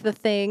make the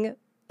thing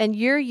and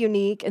you're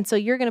unique. And so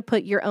you're going to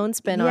put your own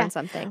spin on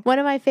something. One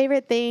of my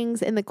favorite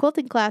things in the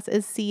quilting class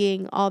is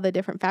seeing all the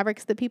different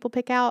fabrics that people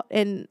pick out.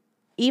 And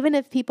even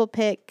if people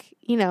pick,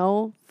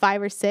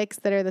 5 or 6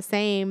 that are the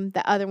same,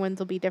 the other ones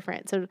will be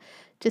different. So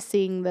just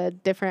seeing the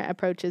different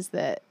approaches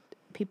that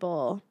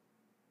people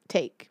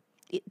take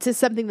to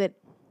something that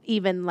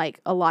even like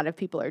a lot of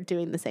people are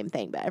doing the same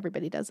thing, but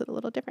everybody does it a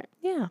little different.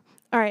 Yeah.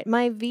 All right.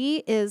 My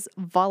V is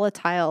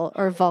volatile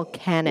or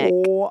volcanic.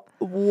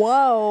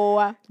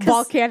 Whoa.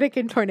 Volcanic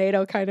and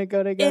tornado kind of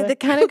go together. It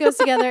kind of goes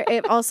together.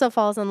 It also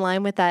falls in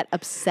line with that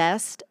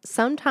obsessed.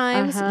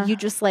 Sometimes you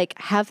just like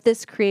have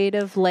this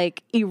creative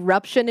like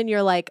eruption and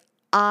you're like,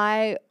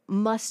 I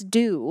must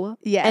do.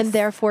 Yes. And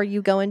therefore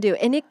you go and do.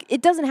 And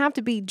it doesn't have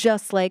to be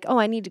just like, oh,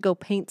 I need to go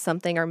paint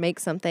something or make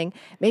something.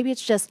 Maybe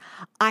it's just,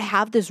 I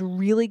have this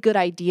really good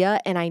idea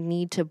and I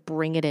need to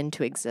bring it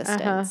into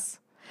existence.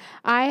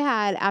 I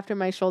had, after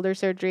my shoulder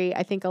surgery,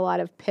 I think a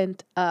lot of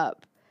pent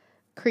up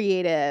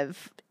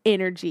creative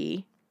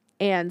energy.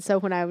 And so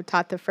when I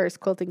taught the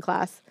first quilting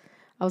class,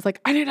 I was like,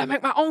 I need to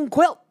make my own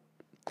quilt.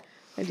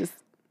 I just,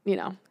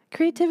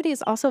 Creativity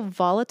is also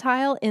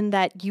volatile in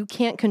that you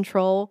can't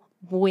control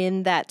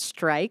when that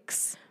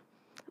strikes.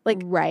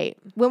 Like, right.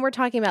 When we're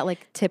talking about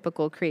like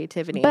typical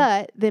creativity.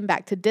 But then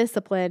back to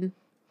discipline,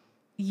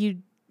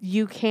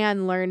 you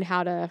can learn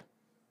how to,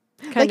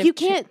 you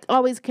can't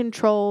always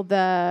control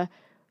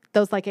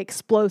those like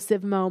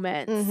explosive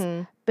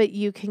moments, but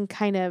you can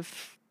kind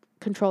of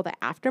control the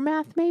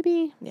aftermath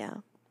maybe. Yeah.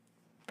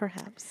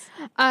 Perhaps.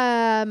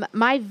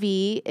 My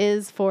V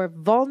is for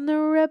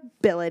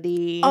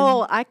vulnerability.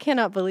 Oh, I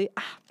cannot believe.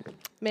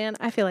 Man,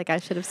 I feel like I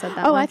should have said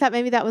that. Oh, I thought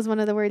maybe that was one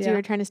of the words you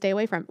were trying to stay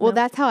away from. Well, No.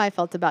 that's how I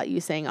felt about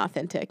you saying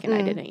authentic, and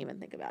I didn't even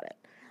think about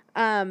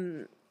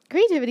it.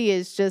 Creativity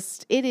is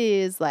just, it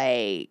is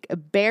like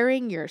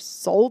bearing your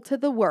soul to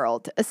the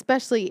world,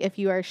 especially if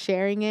you are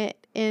sharing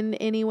it in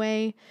any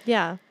way.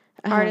 Yeah.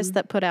 Artists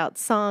that put out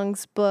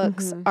songs,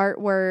 books,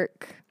 artwork.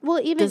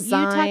 Well, even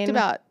design. you talked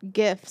about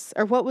gifts,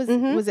 or what was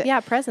it? Yeah,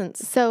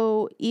 presents.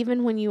 So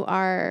even when you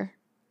are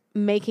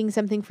making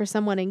something for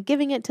someone and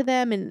giving it to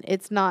them, and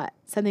it's not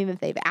something that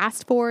they've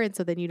asked for, and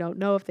so then you don't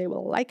know if they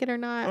will like it or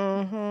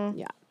not.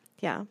 Yeah.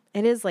 Yeah.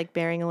 It is like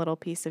bearing a little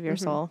piece of your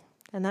soul,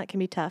 and that can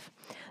be tough.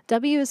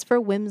 W is for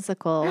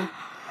whimsical.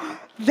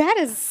 That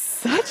is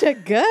such a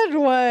good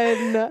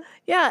one.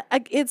 Yeah,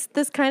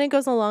 this kind of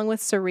goes along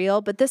with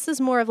surreal, but this is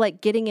more of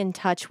like getting in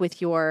touch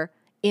with your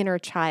inner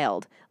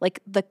child, like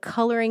the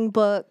coloring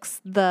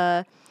books,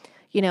 the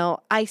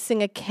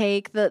icing a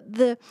cake,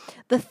 the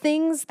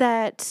things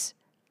that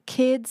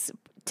kids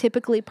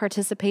typically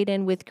participate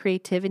in with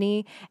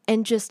creativity,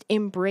 and just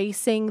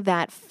embracing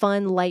that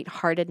fun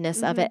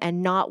lightheartedness of it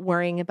and not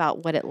worrying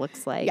about what it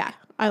looks like. Yeah,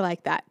 I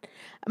like that.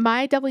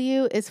 My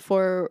W is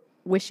for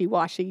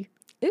wishy-washy.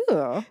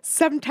 Ooh.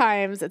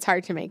 Sometimes it's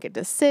hard to make a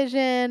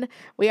decision.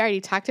 We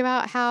already talked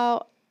about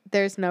how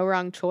there's no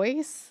wrong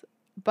choice,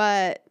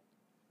 but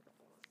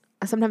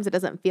sometimes it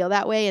doesn't feel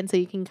that way. And so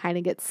you can kind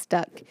of get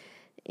stuck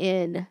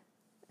in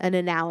an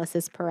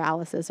analysis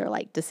paralysis or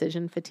like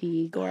decision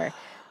fatigue, or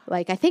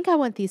like, I think I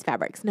want these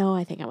fabrics. No,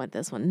 I think I want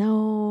this one.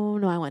 No,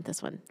 I want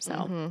this one.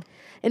 So,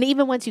 and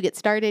even once you get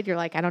started, you're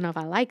like, I don't know if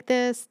I like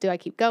this. Do I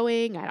keep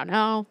going? I don't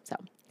know. So,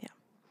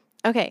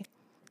 yeah. Okay.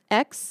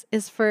 X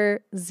is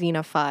for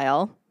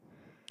xenophile.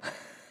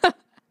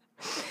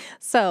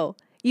 So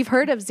you've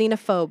heard of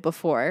xenophobe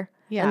before.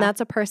 Yeah. And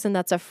that's a person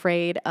that's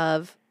afraid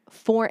of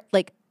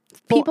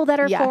people that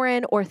are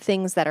foreign or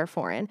things that are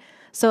foreign.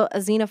 So a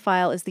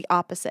xenophile is the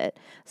opposite.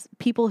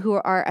 People who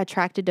are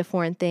attracted to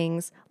foreign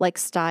things like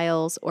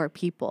styles or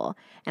people.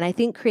 And I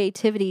think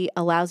creativity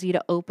allows you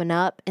to open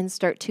up and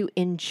start to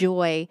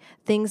enjoy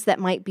things that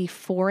might be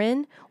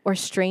foreign or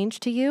strange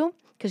to you,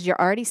 because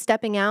you're already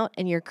stepping out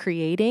and you're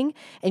creating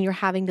and you're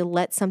having to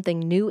let something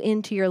new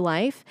into your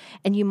life.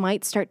 And you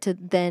might start to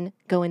then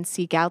go and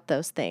seek out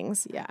those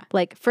things. Yeah.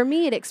 Like for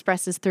me, it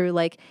expresses through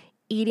like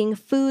eating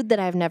food that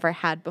I've never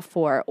had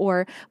before,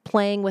 or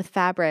playing with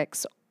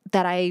fabrics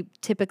that I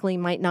typically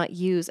might not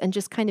use, and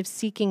just kind of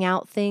seeking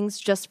out things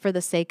just for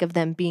the sake of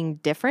them being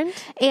different.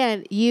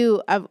 And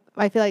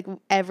I feel like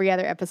every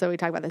other episode we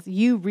talk about this,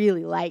 you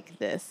really like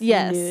this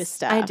new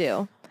stuff. I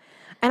do.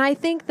 And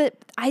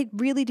I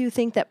really do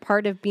think that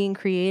part of being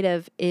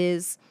creative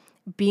is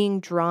being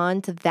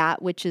drawn to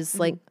that which is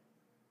like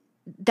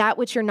that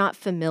which you're not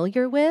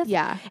familiar with.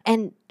 Yeah.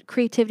 And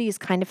creativity is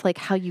kind of like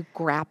how you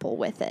grapple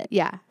with it.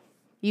 Yeah.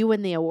 You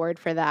win the award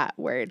for that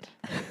word.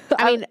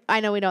 I mean, I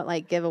know we don't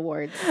like give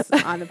awards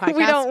on the podcast.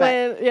 We don't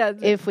but win. Yeah.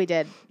 If we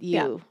did,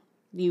 you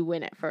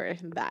win it for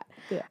that.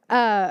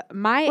 Yeah.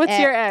 What's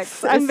your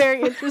X? I'm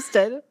very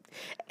interested.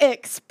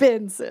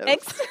 Expensive.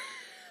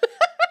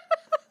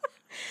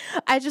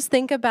 I just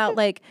think about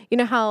like, you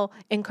know how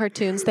in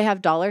cartoons they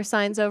have dollar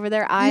signs over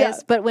their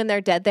eyes, but when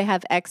they're dead, they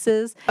have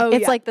X's. Oh,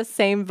 it's yeah. like the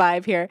same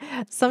vibe here.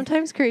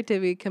 Sometimes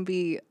creativity can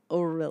be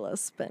real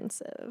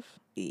expensive.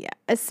 Yeah,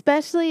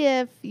 especially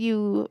if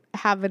you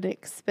have an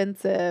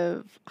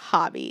expensive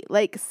hobby.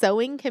 Like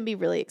sewing can be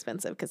really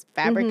expensive because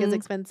fabric is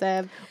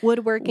expensive.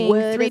 Woodworking,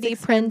 Wood 3D is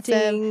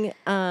expensive.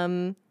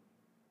 printing,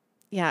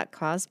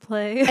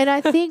 cosplay. And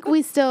I think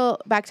we still,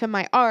 back to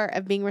my art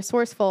of being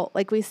resourceful,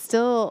 like we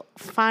still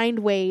find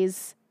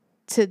ways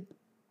to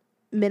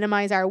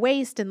minimize our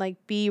waste and like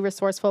be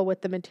resourceful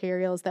with the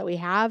materials that we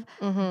have,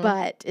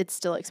 but it's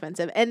still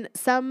expensive. And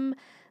some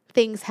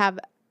things have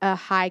a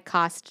high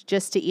cost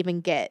just to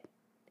even get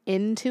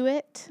into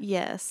it.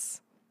 Yes.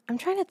 I'm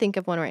trying to think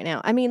of one right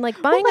now. I mean,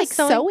 like buying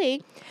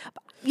sewing.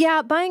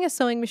 Yeah, buying a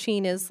sewing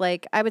machine is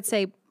like, I would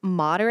say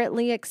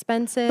moderately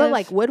expensive. But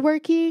like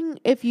woodworking,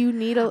 if you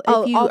need if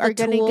you are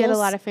going to get a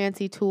lot of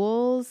fancy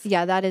tools.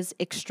 Yeah, that is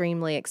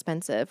extremely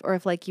expensive. Or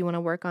if like you want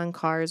to work on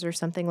cars or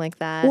something like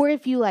that. Or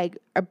if you like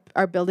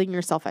are building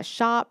yourself a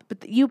shop,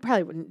 but you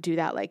probably wouldn't do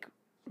that like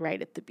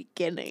right at the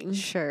beginning.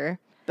 Sure.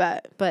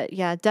 But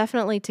yeah,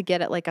 definitely to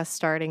get at like a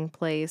starting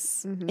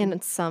place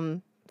in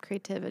some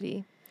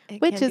creativity.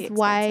 Which is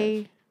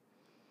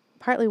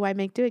partly why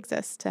Make Do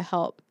exists, to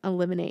help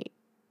eliminate,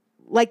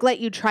 like let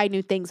you try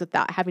new things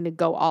without having to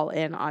go all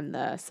in on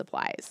the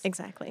supplies.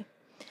 Exactly.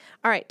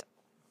 All right.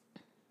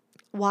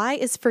 Y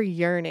is for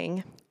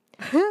yearning.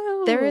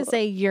 There is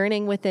a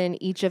yearning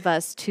within each of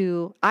us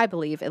to, I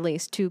believe at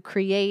least, to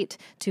create,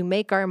 to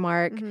make our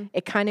mark.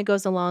 It kind of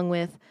goes along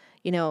with,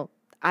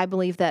 I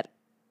believe that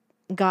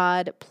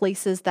God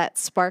places that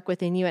spark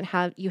within you and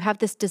you have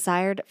this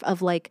desire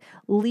of like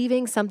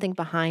leaving something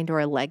behind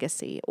or a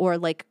legacy or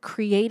like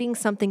creating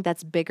something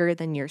that's bigger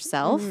than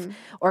yourself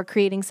or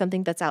creating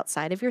something that's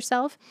outside of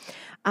yourself.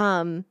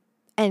 And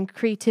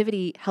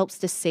creativity helps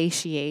to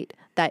satiate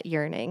that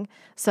yearning.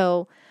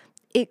 So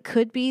it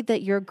could be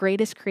that your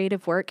greatest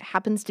creative work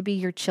happens to be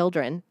your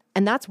children,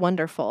 and that's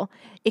wonderful.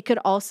 It could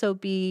also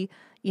be,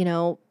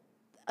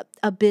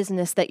 a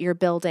business that you're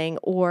building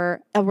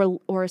or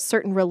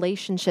certain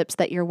relationships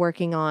that you're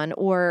working on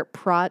or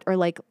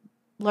like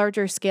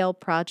larger scale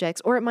projects,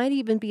 or it might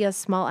even be as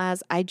small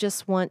as I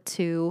just want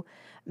to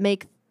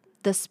make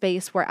the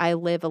space where I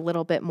live a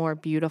little bit more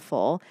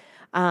beautiful.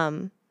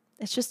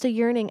 It's just a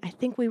yearning I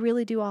think we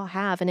really do all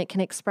have, and it can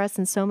express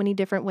in so many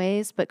different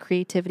ways, but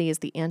creativity is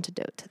the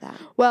antidote to that.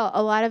 Well,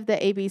 a lot of the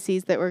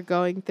ABCs that we're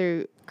going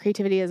through,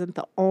 creativity isn't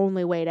the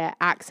only way to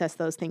access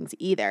those things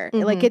either.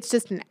 Like it's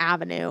just an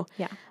avenue.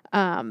 Yeah.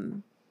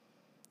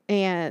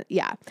 And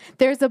yeah,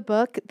 there's a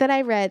book that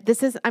I read.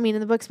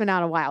 The book's been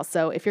out a while,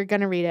 so if you're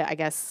going to read it, I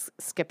guess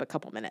skip a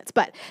couple minutes.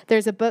 But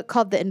there's a book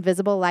called The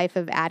Invisible Life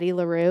of Addie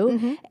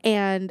LaRue,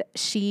 and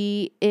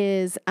she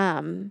is,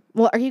 are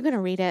you going to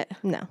read it?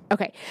 No.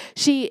 Okay.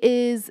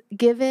 She's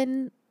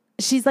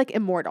like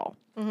immortal,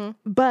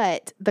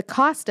 but the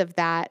cost of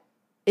that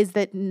is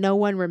that no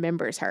one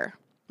remembers her.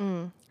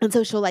 And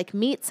so she'll like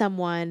meet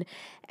someone,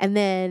 and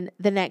then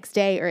the next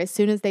day or as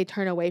soon as they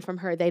turn away from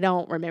her, they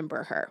don't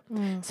remember her.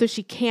 So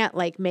she can't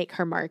like make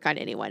her mark on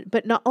anyone.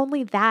 But not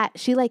only that,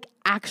 she like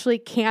actually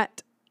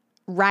can't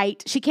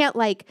write. She can't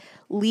like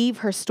leave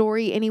her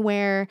story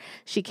anywhere.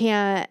 She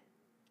can't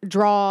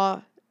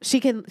draw. She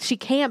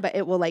can, but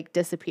it will like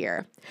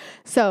disappear.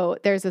 So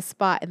there's a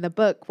spot in the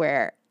book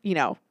where,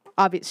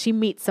 obviously she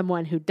meets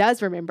someone who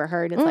does remember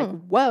her, and it's like,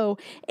 whoa.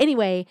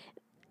 Anyway,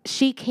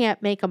 she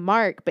can't make a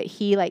mark, but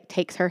he like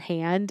takes her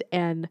hand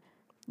and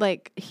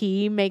like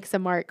he makes a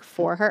mark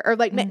for her, or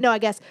like no, I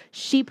guess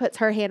she puts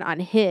her hand on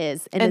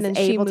his and is then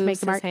able she to make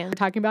the mark. We're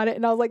talking about it,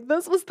 and I was like,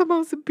 this was the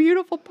most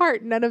beautiful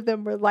part. None of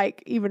them were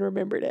like even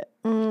remembered it,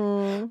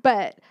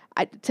 but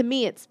to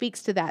me, it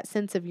speaks to that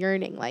sense of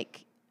yearning.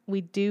 Like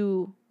we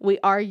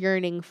are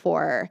yearning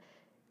for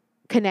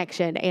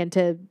connection and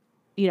to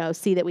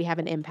see that we have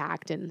an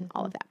impact and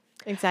all of that.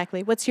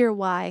 Exactly. What's your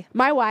why?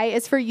 My why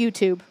is for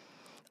YouTube.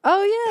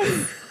 Oh,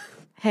 yes.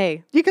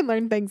 Hey. You can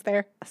learn things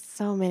there.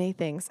 So many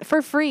things.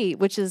 For free,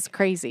 which is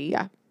crazy.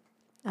 Yeah.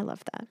 I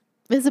love that.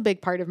 This is a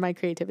big part of my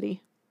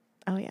creativity.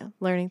 Oh, yeah.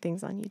 Learning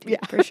things on YouTube.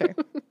 Yeah. For sure.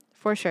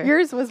 For sure.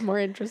 Yours was more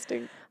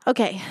interesting.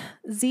 Okay.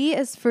 Z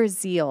is for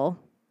zeal.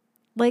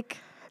 Like,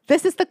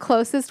 this is the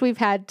closest we've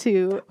had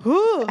to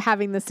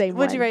having the same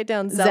What'd you write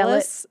down?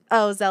 Zealous?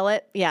 Oh,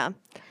 zealot. Yeah.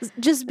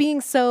 Just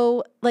being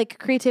so, like,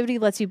 creativity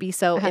lets you be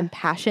so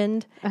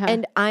impassioned.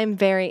 And I'm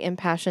very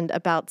impassioned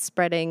about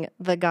spreading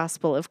the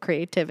gospel of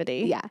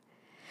creativity.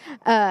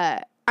 Yeah.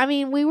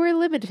 We were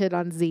limited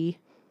on Z.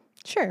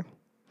 Sure.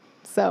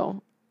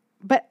 So,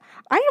 but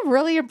I am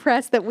really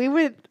impressed that we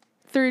went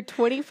through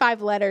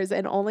 25 letters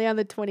and only on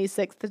the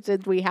 26th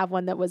did we have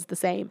one that was the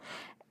same.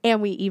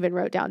 And we even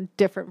wrote down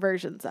different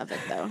versions of it,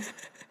 though.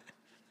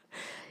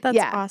 That's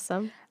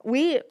awesome.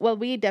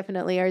 We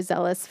definitely are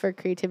zealous for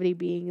creativity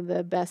being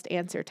the best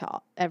answer to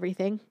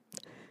everything.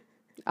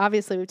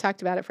 Obviously, we've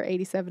talked about it for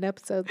 87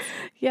 episodes.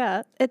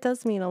 Yeah, it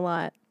does mean a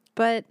lot.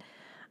 But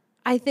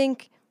I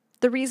think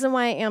the reason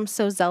why I am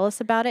so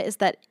zealous about it is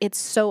that it's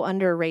so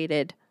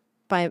underrated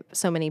by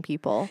so many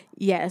people.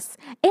 Yes.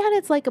 And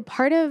it's like a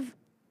part of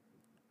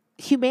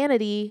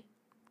humanity,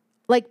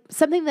 like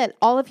something that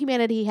all of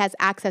humanity has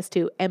access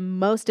to and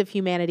most of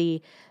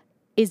humanity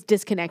is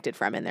disconnected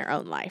from in their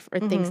own life or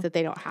thinks that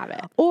they don't have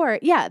it. Or,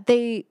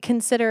 they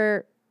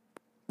consider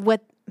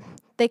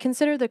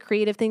the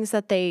creative things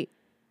that they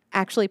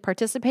actually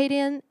participate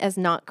in as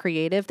not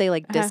creative. They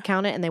like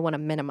discount it and they want to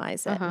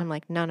minimize it. And I'm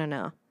like,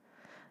 no.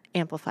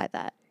 Amplify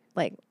that.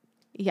 Like,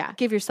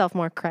 give yourself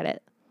more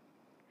credit.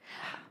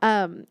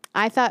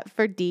 I thought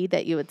for D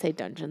that you would say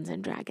Dungeons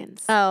and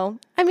Dragons. Oh,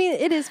 I mean,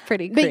 it is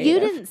pretty creative. But you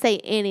didn't say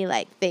any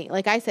like thing.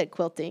 Like I said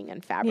quilting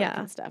and fabric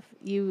and stuff.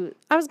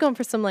 I was going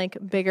for some like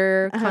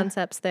bigger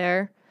concepts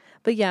there.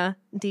 But yeah,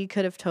 D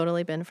could have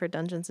totally been for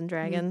Dungeons and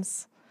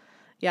Dragons.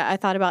 Yeah, I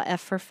thought about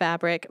F for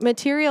fabric.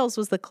 Materials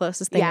was the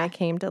closest thing I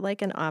came to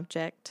like an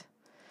object.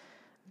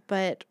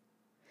 But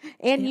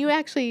you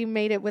actually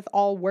made it with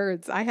all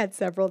words. I had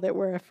several that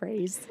were a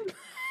phrase.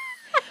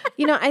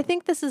 I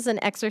think this is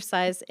an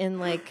exercise in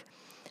like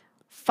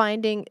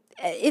finding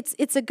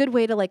it's a good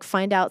way to like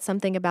find out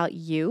something about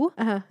you,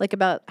 like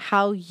about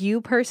how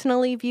you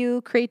personally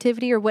view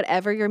creativity or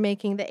whatever you're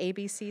making the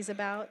ABCs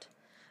about.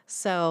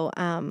 So,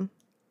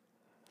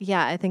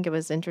 I think it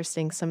was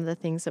interesting some of the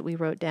things that we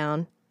wrote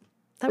down.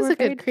 That was a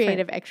good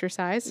creative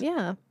exercise.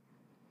 Yeah.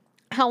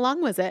 How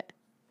long was it?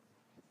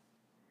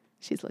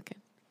 She's looking.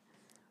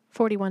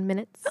 41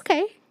 minutes.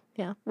 Okay.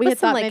 Yeah. We had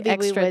thought maybe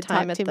extra we would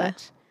time talk too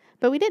much.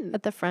 But we didn't.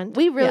 At the front.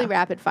 We really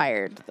rapid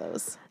fired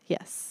those.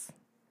 Yes.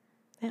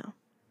 Yeah.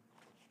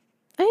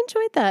 I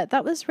enjoyed that.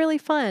 That was really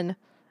fun.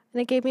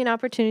 And it gave me an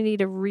opportunity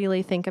to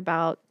really think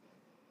about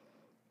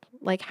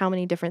like how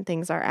many different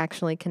things are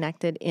actually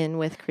connected in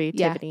with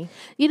creativity.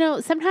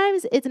 Yeah.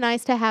 Sometimes it's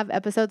nice to have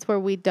episodes where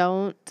we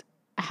don't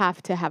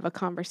have to have a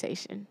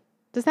conversation.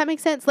 Does that make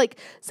sense? Like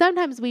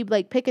sometimes we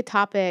like pick a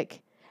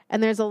topic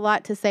and there's a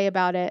lot to say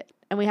about it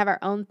and we have our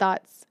own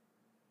thoughts,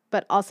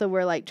 but also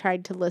we're like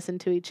trying to listen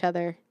to each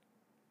other.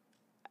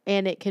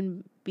 And it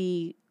can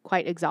be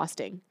quite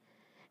exhausting.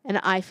 And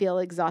I feel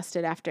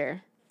exhausted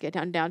after get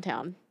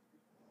downtown.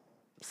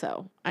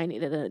 So I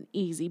needed an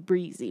easy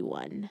breezy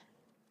one.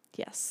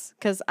 Yes,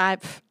 because I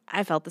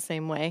felt the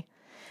same way.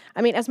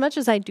 I mean, as much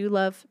as I do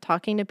love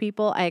talking to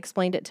people, I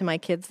explained it to my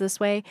kids this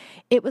way.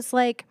 It was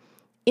like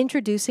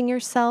introducing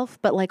yourself,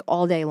 but like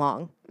all day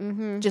long.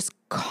 Mm-hmm. Just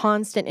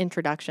constant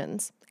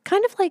introductions.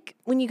 Kind of like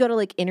when you go to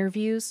like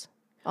interviews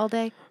all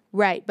day.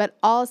 Right, but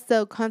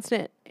also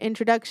constant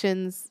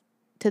introductions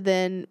to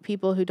then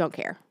people who don't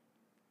care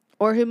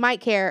or who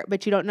might care,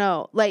 but you don't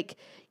know. Like,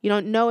 you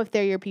don't know if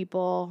they're your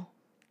people.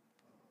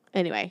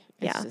 Anyway,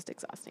 it's just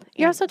exhausting.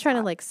 You're also trying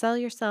to like sell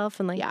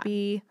yourself and like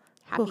be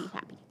happy.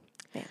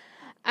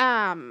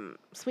 Yeah.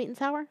 Sweet and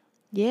sour?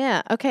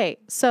 Yeah. Okay.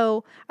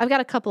 So I've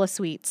got a couple of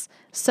sweets.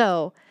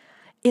 So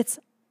it's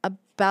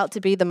about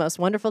to be the most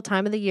wonderful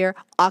time of the year,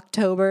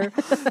 October.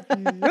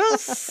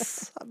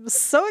 Yes. I'm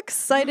so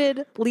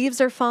excited.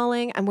 Leaves are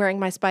falling. I'm wearing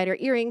my spider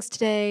earrings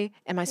today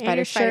and my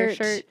spider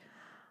shirt.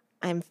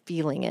 I'm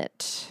feeling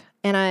it.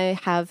 And I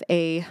have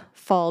a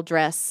fall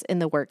dress in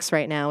the works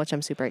right now, which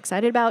I'm super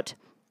excited about.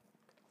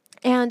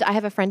 And I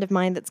have a friend of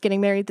mine that's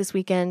getting married this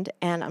weekend,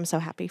 and I'm so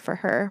happy for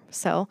her.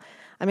 So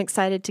I'm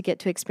excited to get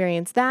to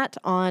experience that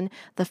on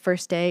the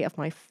first day of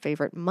my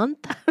favorite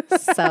month.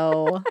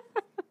 So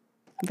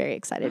I'm very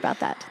excited about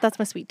that. That's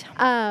my sweet.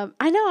 I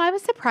know. I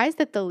was surprised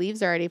that the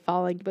leaves are already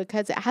falling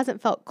because it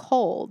hasn't felt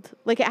cold.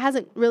 Like it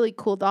hasn't really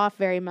cooled off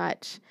very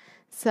much.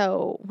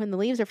 So when the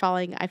leaves are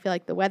falling, I feel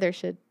like the weather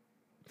should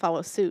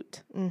follow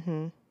suit.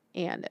 Mm-hmm.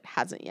 And it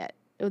hasn't yet.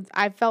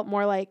 I felt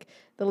more like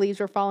the leaves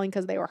were falling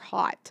because they were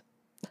hot.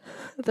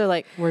 They're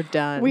like, we're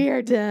done. We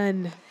are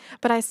done.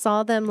 But I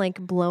saw them like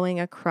blowing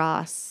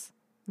across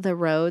the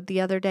road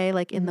the other day,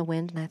 like in the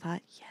wind. And I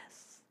thought,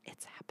 yes,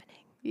 it's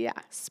happening. Yeah.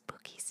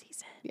 Spooky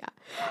season. Yeah.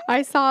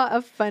 I saw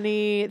a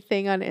funny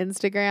thing on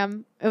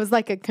Instagram. It was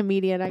like a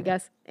comedian, I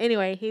guess.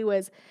 Anyway, he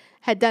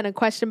had done a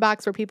question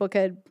box where people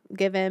could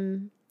give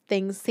him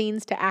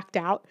scenes to act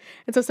out.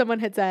 And so someone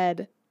had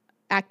said,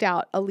 act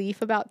out a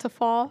leaf about to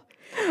fall.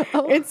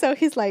 Oh. And so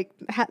he's like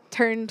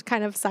turned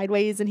kind of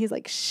sideways and he's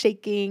like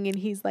shaking and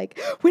he's like,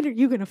 when are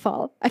you going to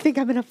fall? I think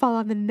I'm going to fall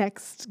on the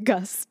next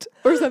gust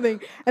or something.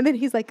 And then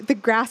he's like, the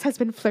grass has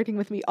been flirting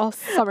with me all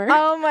summer.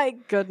 Oh my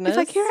goodness. He's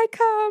like, here I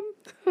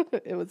come.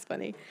 It was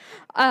funny.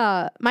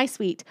 My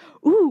sweet.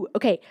 Ooh,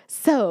 okay.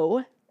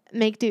 So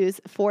Make Do's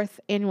 4th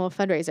annual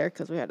fundraiser,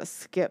 because we had to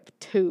skip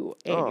 2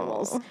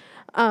 annuals.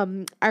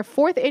 Oh. Our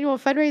 4th annual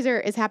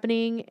fundraiser is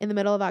happening in the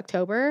middle of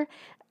October.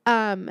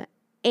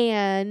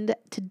 And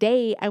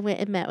today I went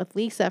and met with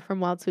Lisa from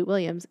Wild Sweet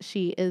Williams.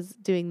 She is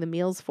doing the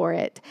meals for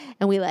it.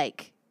 And we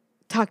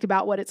talked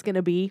about what it's going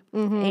to be.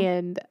 Mm-hmm.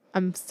 And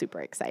I'm super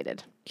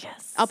excited.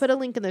 Yes. I'll put a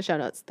link in the show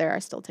notes. There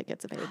are still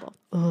tickets available.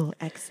 Oh,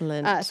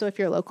 excellent. So if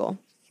you're local,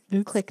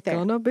 click there. It's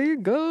gonna be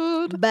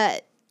good.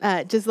 But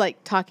just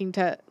talking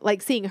to,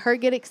 seeing her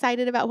get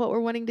excited about what we're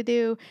wanting to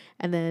do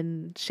and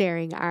then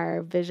sharing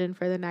our vision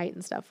for the night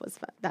and stuff was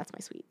fun. That's my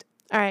sweet.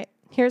 All right.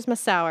 Here's my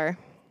sour.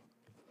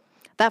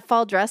 That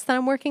fall dress that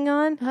I'm working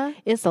on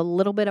is a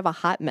little bit of a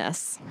hot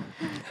mess.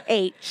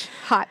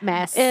 Hot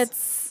mess.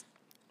 It's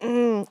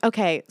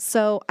okay.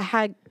 So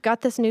I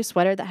got this new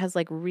sweater that has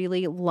like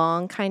really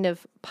long, kind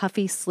of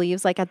puffy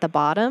sleeves, like at the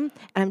bottom,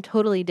 and I'm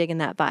totally digging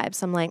that vibe.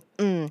 So I'm like,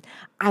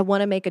 I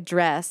want to make a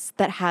dress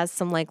that has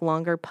some like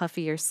longer,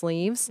 puffier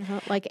sleeves.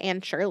 Like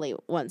Anne Shirley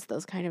wants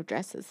those kind of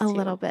dresses too. A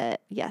little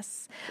bit,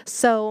 yes.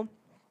 So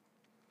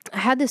I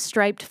had this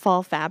striped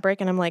fall fabric,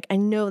 and I'm like, I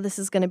know this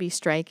is going to be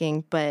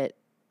striking, but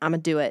I'm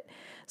going to do it.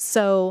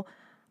 So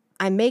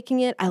I'm making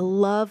it. I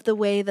love the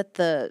way that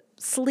the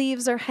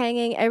sleeves are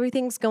hanging.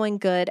 Everything's going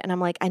good. And I'm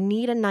like, I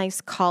need a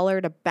nice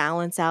collar to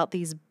balance out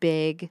these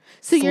big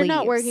sleeves. You're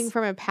not working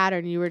from a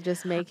pattern. You were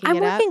just making I'm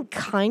it up? working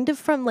kind of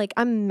from like,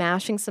 I'm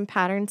mashing some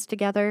patterns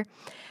together.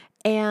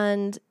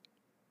 And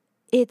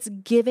it's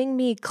giving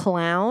me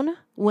clown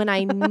when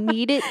I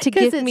need it to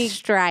give me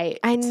striped.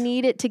 I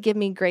need it to give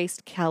me Grace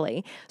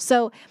Kelly.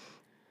 So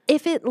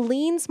if it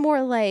leans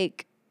more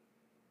like,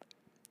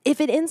 if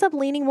it ends up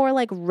leaning more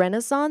like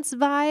Renaissance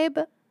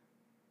vibe,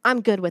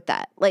 I'm good with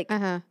that. Like,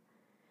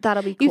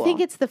 that'll be cool. You think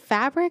it's the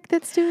fabric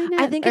that's doing it?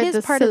 I think it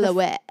is part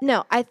silhouette? of the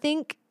No, I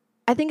think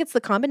it's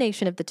the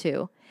combination of the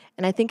two.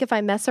 And I think if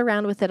I mess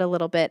around with it a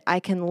little bit, I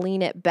can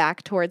lean it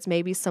back towards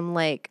maybe some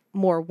like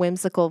more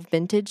whimsical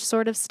vintage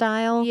sort of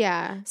style.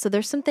 Yeah. So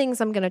there's some things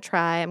I'm going to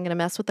try. I'm going to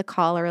mess with the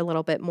collar a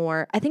little bit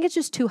more. I think it's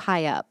just too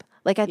high up.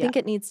 Like, I think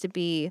it needs to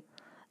be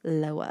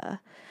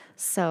lower.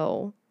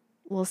 So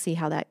we'll see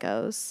how that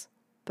goes.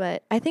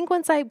 But I think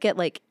once I get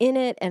like in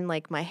it and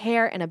like my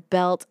hair and a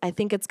belt, I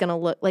think it's going to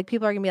look like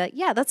people are going to be like,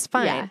 yeah, that's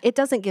fine. Yeah. It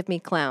doesn't give me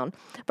clown.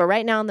 But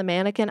right now on the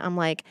mannequin, I'm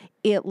like,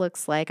 it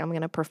looks like I'm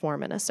going to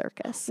perform in a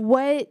circus.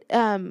 What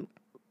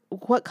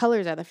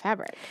colors are the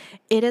fabric?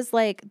 It is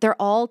like, they're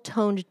all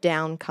toned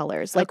down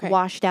colors, like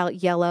washed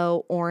out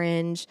yellow,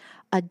 orange,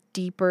 a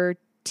deeper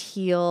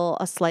teal,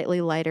 a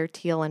slightly lighter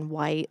teal and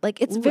white. Like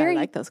it's very,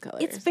 I like those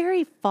colors. It's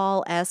very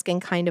fall-esque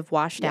and kind of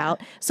washed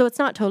out. So it's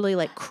not totally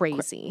like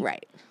crazy.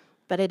 Right.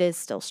 But it is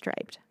still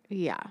striped.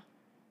 Yeah.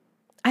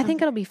 I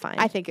think it'll be fine.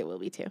 I think it will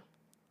be too.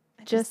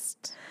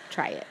 Just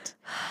try it.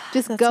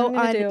 Just go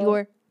on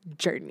your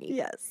journey.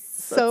 Yes.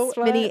 So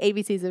many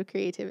ABCs of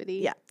creativity.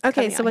 Yeah.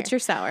 Okay, so what's your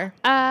sour?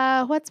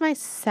 What's my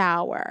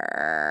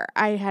sour?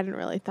 I hadn't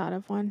really thought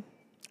of one.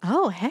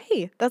 Oh,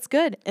 hey, that's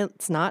good.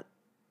 It's not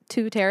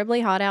too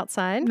terribly hot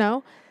outside.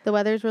 No, the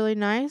weather's really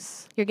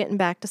nice. You're getting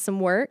back to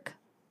some work.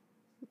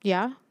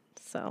 Yeah.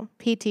 So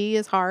PT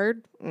is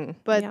hard,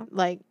 but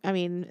like, I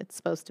mean, it's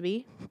supposed to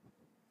be.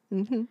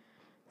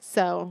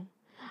 So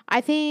I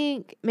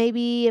think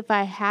maybe if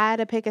I had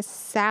to pick a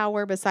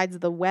sour besides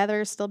the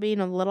weather still being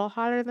a little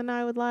hotter than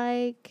I would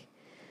like,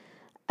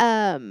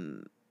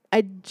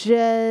 I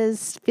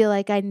just feel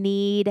like I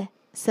need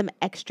some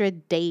extra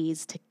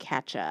days to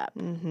catch up.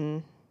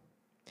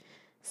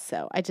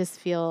 So I just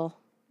feel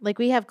like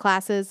we have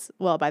classes,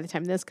 well, by the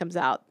time this comes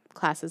out,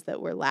 classes that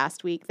were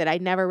last week that I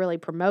never really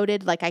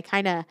promoted. Like I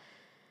kind of,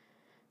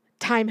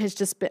 time has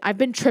just been, I've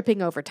been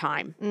tripping over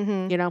time,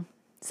 you know?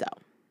 So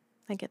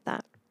I get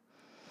that.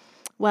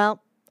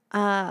 Well,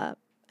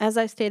 as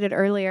I stated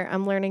earlier,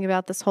 I'm learning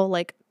about this whole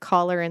like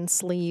collar and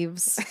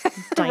sleeves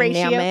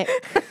dynamic.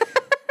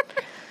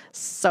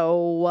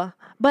 So,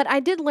 but I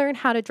did learn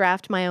how to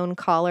draft my own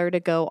collar to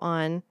go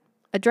on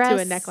a dress.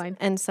 To a neckline.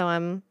 And so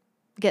I'm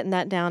getting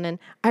that down. And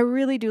I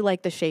really do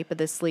like the shape of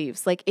the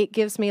sleeves. Like it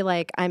gives me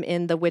like I'm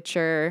in The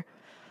Witcher,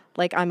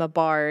 like I'm a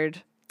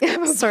bard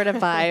sort of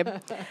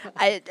vibe.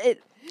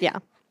 Yeah.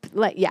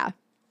 Like, yeah.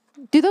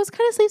 Do those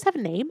kind of sleeves have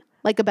a name?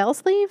 Like a bell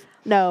sleeve?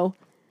 No.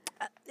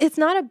 It's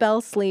not a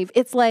bell sleeve.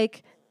 It's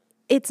like,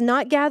 it's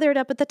not gathered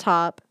up at the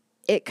top.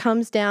 It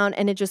comes down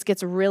and it just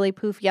gets really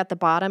poofy at the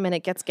bottom and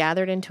it gets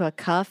gathered into a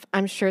cuff.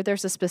 I'm sure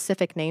there's a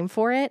specific name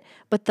for it,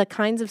 but the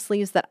kinds of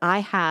sleeves that I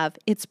have,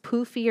 it's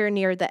poofier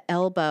near the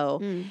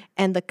elbow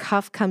and the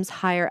cuff comes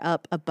higher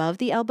up above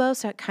the elbow.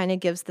 So it kind of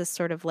gives this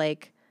sort of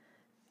like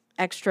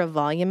extra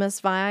voluminous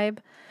vibe.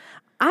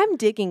 I'm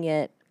digging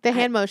it. The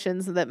hand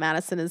motions that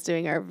Madison is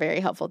doing are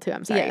very helpful too.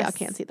 I'm sorry, y'all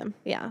can't see them.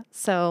 Yeah.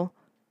 So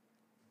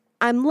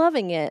I'm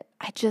loving it.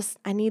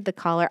 I need the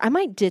collar. I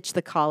might ditch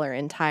the collar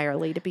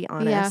entirely, to be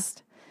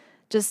honest. Yeah.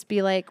 Just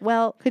be like,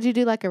 well. Could you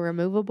do like a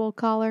removable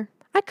collar?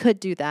 I could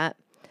do that.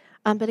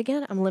 But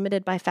again, I'm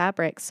limited by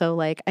fabric. So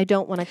like, I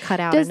don't want to cut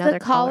out another collar. Does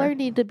the collar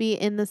need to be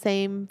in the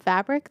same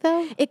fabric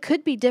though? It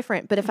could be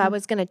different, but if I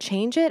was going to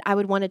change it, I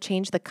would want to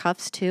change the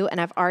cuffs too.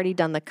 And I've already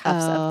done the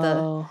cuffs of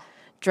the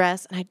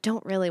dress and I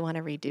don't really want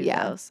to redo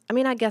those. I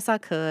mean, I guess I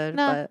could.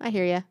 No, but I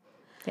hear you.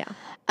 Yeah.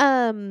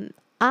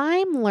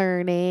 I'm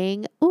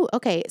learning.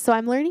 Okay. So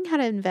I'm learning how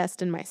to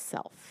invest in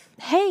myself.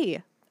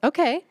 Hey.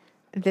 Okay.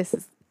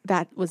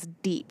 That was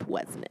deep,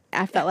 wasn't it?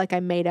 I felt like I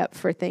made up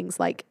for things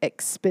like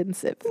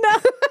expensive. No,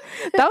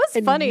 that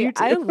was funny.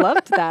 I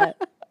loved that.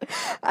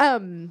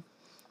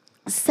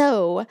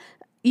 So,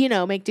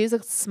 Make Do's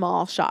a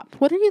small shop.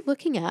 What are you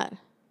looking at?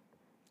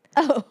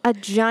 Oh, a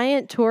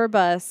giant tour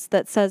bus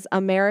that says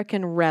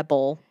American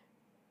Rebel.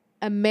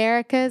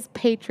 America's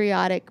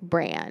patriotic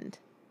brand.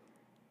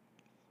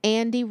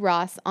 Andy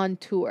Ross on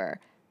tour,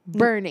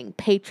 burning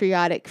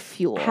patriotic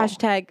fuel.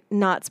 Hashtag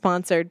not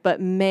sponsored, but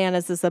man,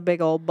 is this a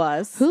big old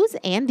buzz. Who's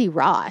Andy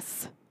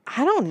Ross?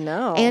 I don't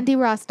know.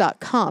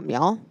 AndyRoss.com,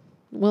 y'all.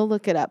 We'll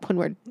look it up when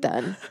we're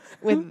done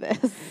with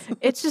this.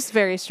 It's just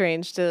very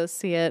strange to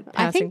see it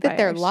passing I think that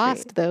they're by our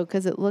lost, street. though,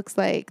 because it looks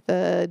like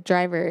the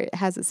driver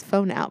has his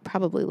phone out,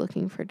 probably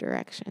looking for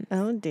directions.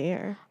 Oh,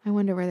 dear. I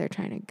wonder where they're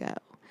trying to go.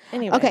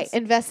 Anyways. Okay,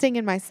 investing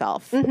in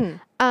myself.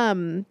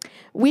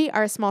 We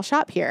are a small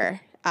shop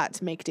here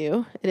at Make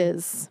Do. It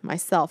is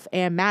myself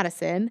and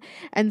Madison.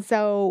 And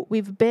so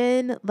we've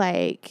been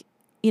like,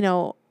 you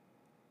know,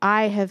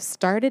 I have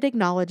started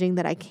acknowledging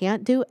that I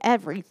can't do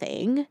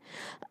everything.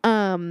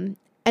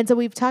 And so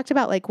we've talked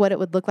about like what it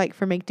would look like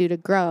for Make Do to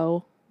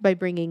grow by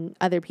bringing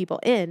other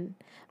people in,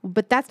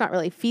 but that's not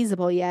really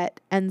feasible yet.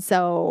 And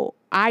so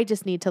I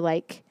just need to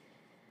like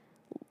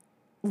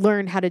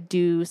learn how to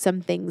do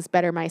some things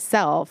better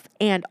myself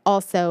and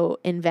also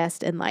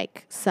invest in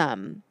like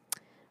some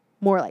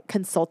more like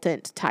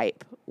consultant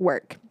type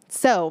work.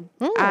 So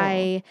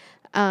I,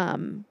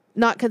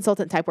 not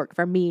consultant type work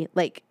for me,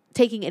 like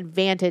taking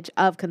advantage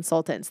of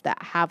consultants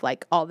that have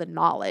like all the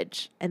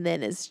knowledge and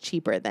then is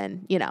cheaper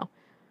than, you know,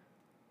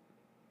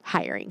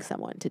 hiring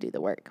someone to do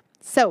the work.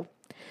 So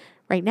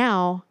right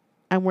now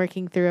I'm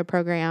working through a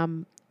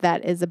program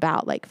that is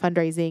about like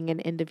fundraising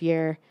and end of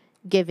year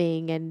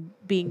giving and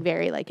being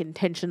very like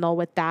intentional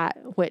with that,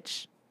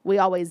 which we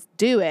always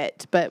do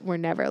it, but we're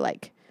never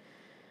like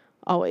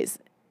always,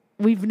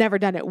 we've never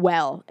done it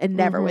well and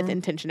never with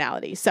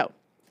intentionality. So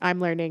I'm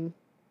learning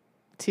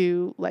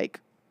to like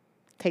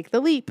take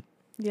the leap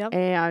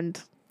and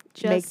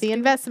make the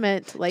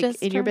investment like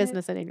in your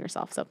business and in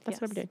yourself. So that's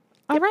what I'm doing.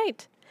 All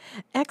right.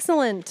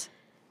 Excellent.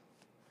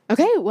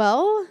 Okay,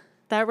 well,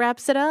 that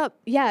wraps it up.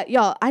 Yeah,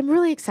 y'all, I'm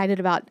really excited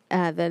about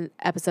the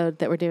episode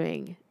that we're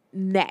doing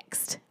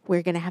next.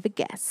 We're going to have a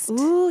guest.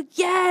 Ooh,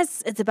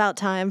 yes. It's about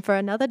time for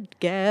another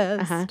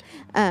guest.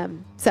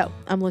 So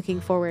I'm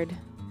looking forward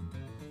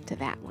to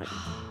that one.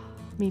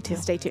 Me too.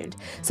 Stay tuned.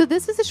 So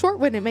this is a short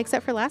one. It makes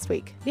up for last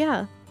week.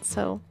 Yeah.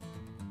 So,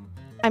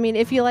 I mean,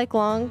 if you like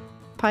long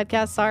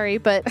podcasts, sorry,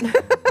 but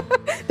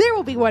there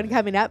will be one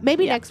coming up.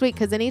 Maybe next week,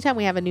 because anytime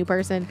we have a new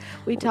person,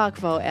 we talk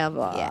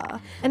forever. Yeah.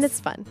 And it's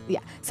fun.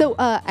 Yeah. So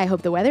I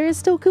hope the weather is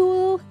still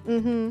cool.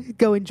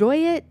 Go enjoy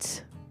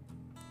it.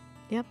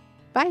 Yep.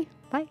 Bye.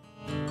 Bye.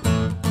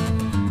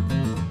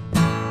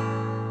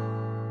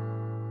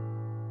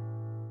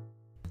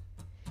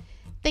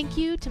 Thank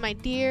you to my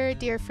dear,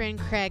 dear friend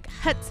Craig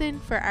Hudson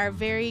for our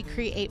very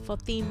createful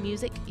theme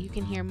music. You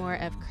can hear more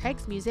of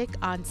Craig's music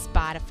on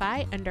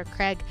Spotify under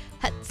Craig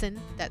Hudson.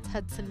 That's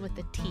Hudson with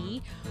a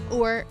T.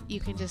 Or you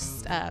can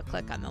just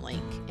click on the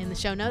link in the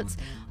show notes.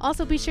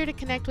 Also, be sure to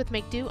connect with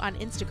Make Do on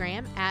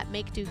Instagram at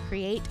Make Do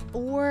Create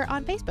or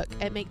on Facebook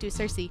at Make Do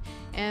Cersei.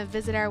 And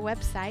visit our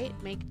website,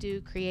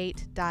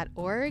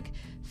 makedocreate.org,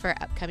 for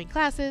upcoming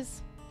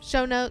classes,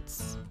 show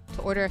notes,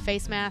 to order a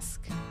face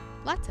mask,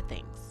 lots of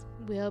things.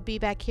 We'll be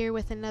back here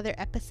with another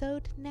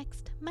episode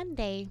next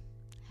Monday.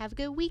 Have a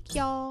good week,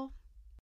 y'all.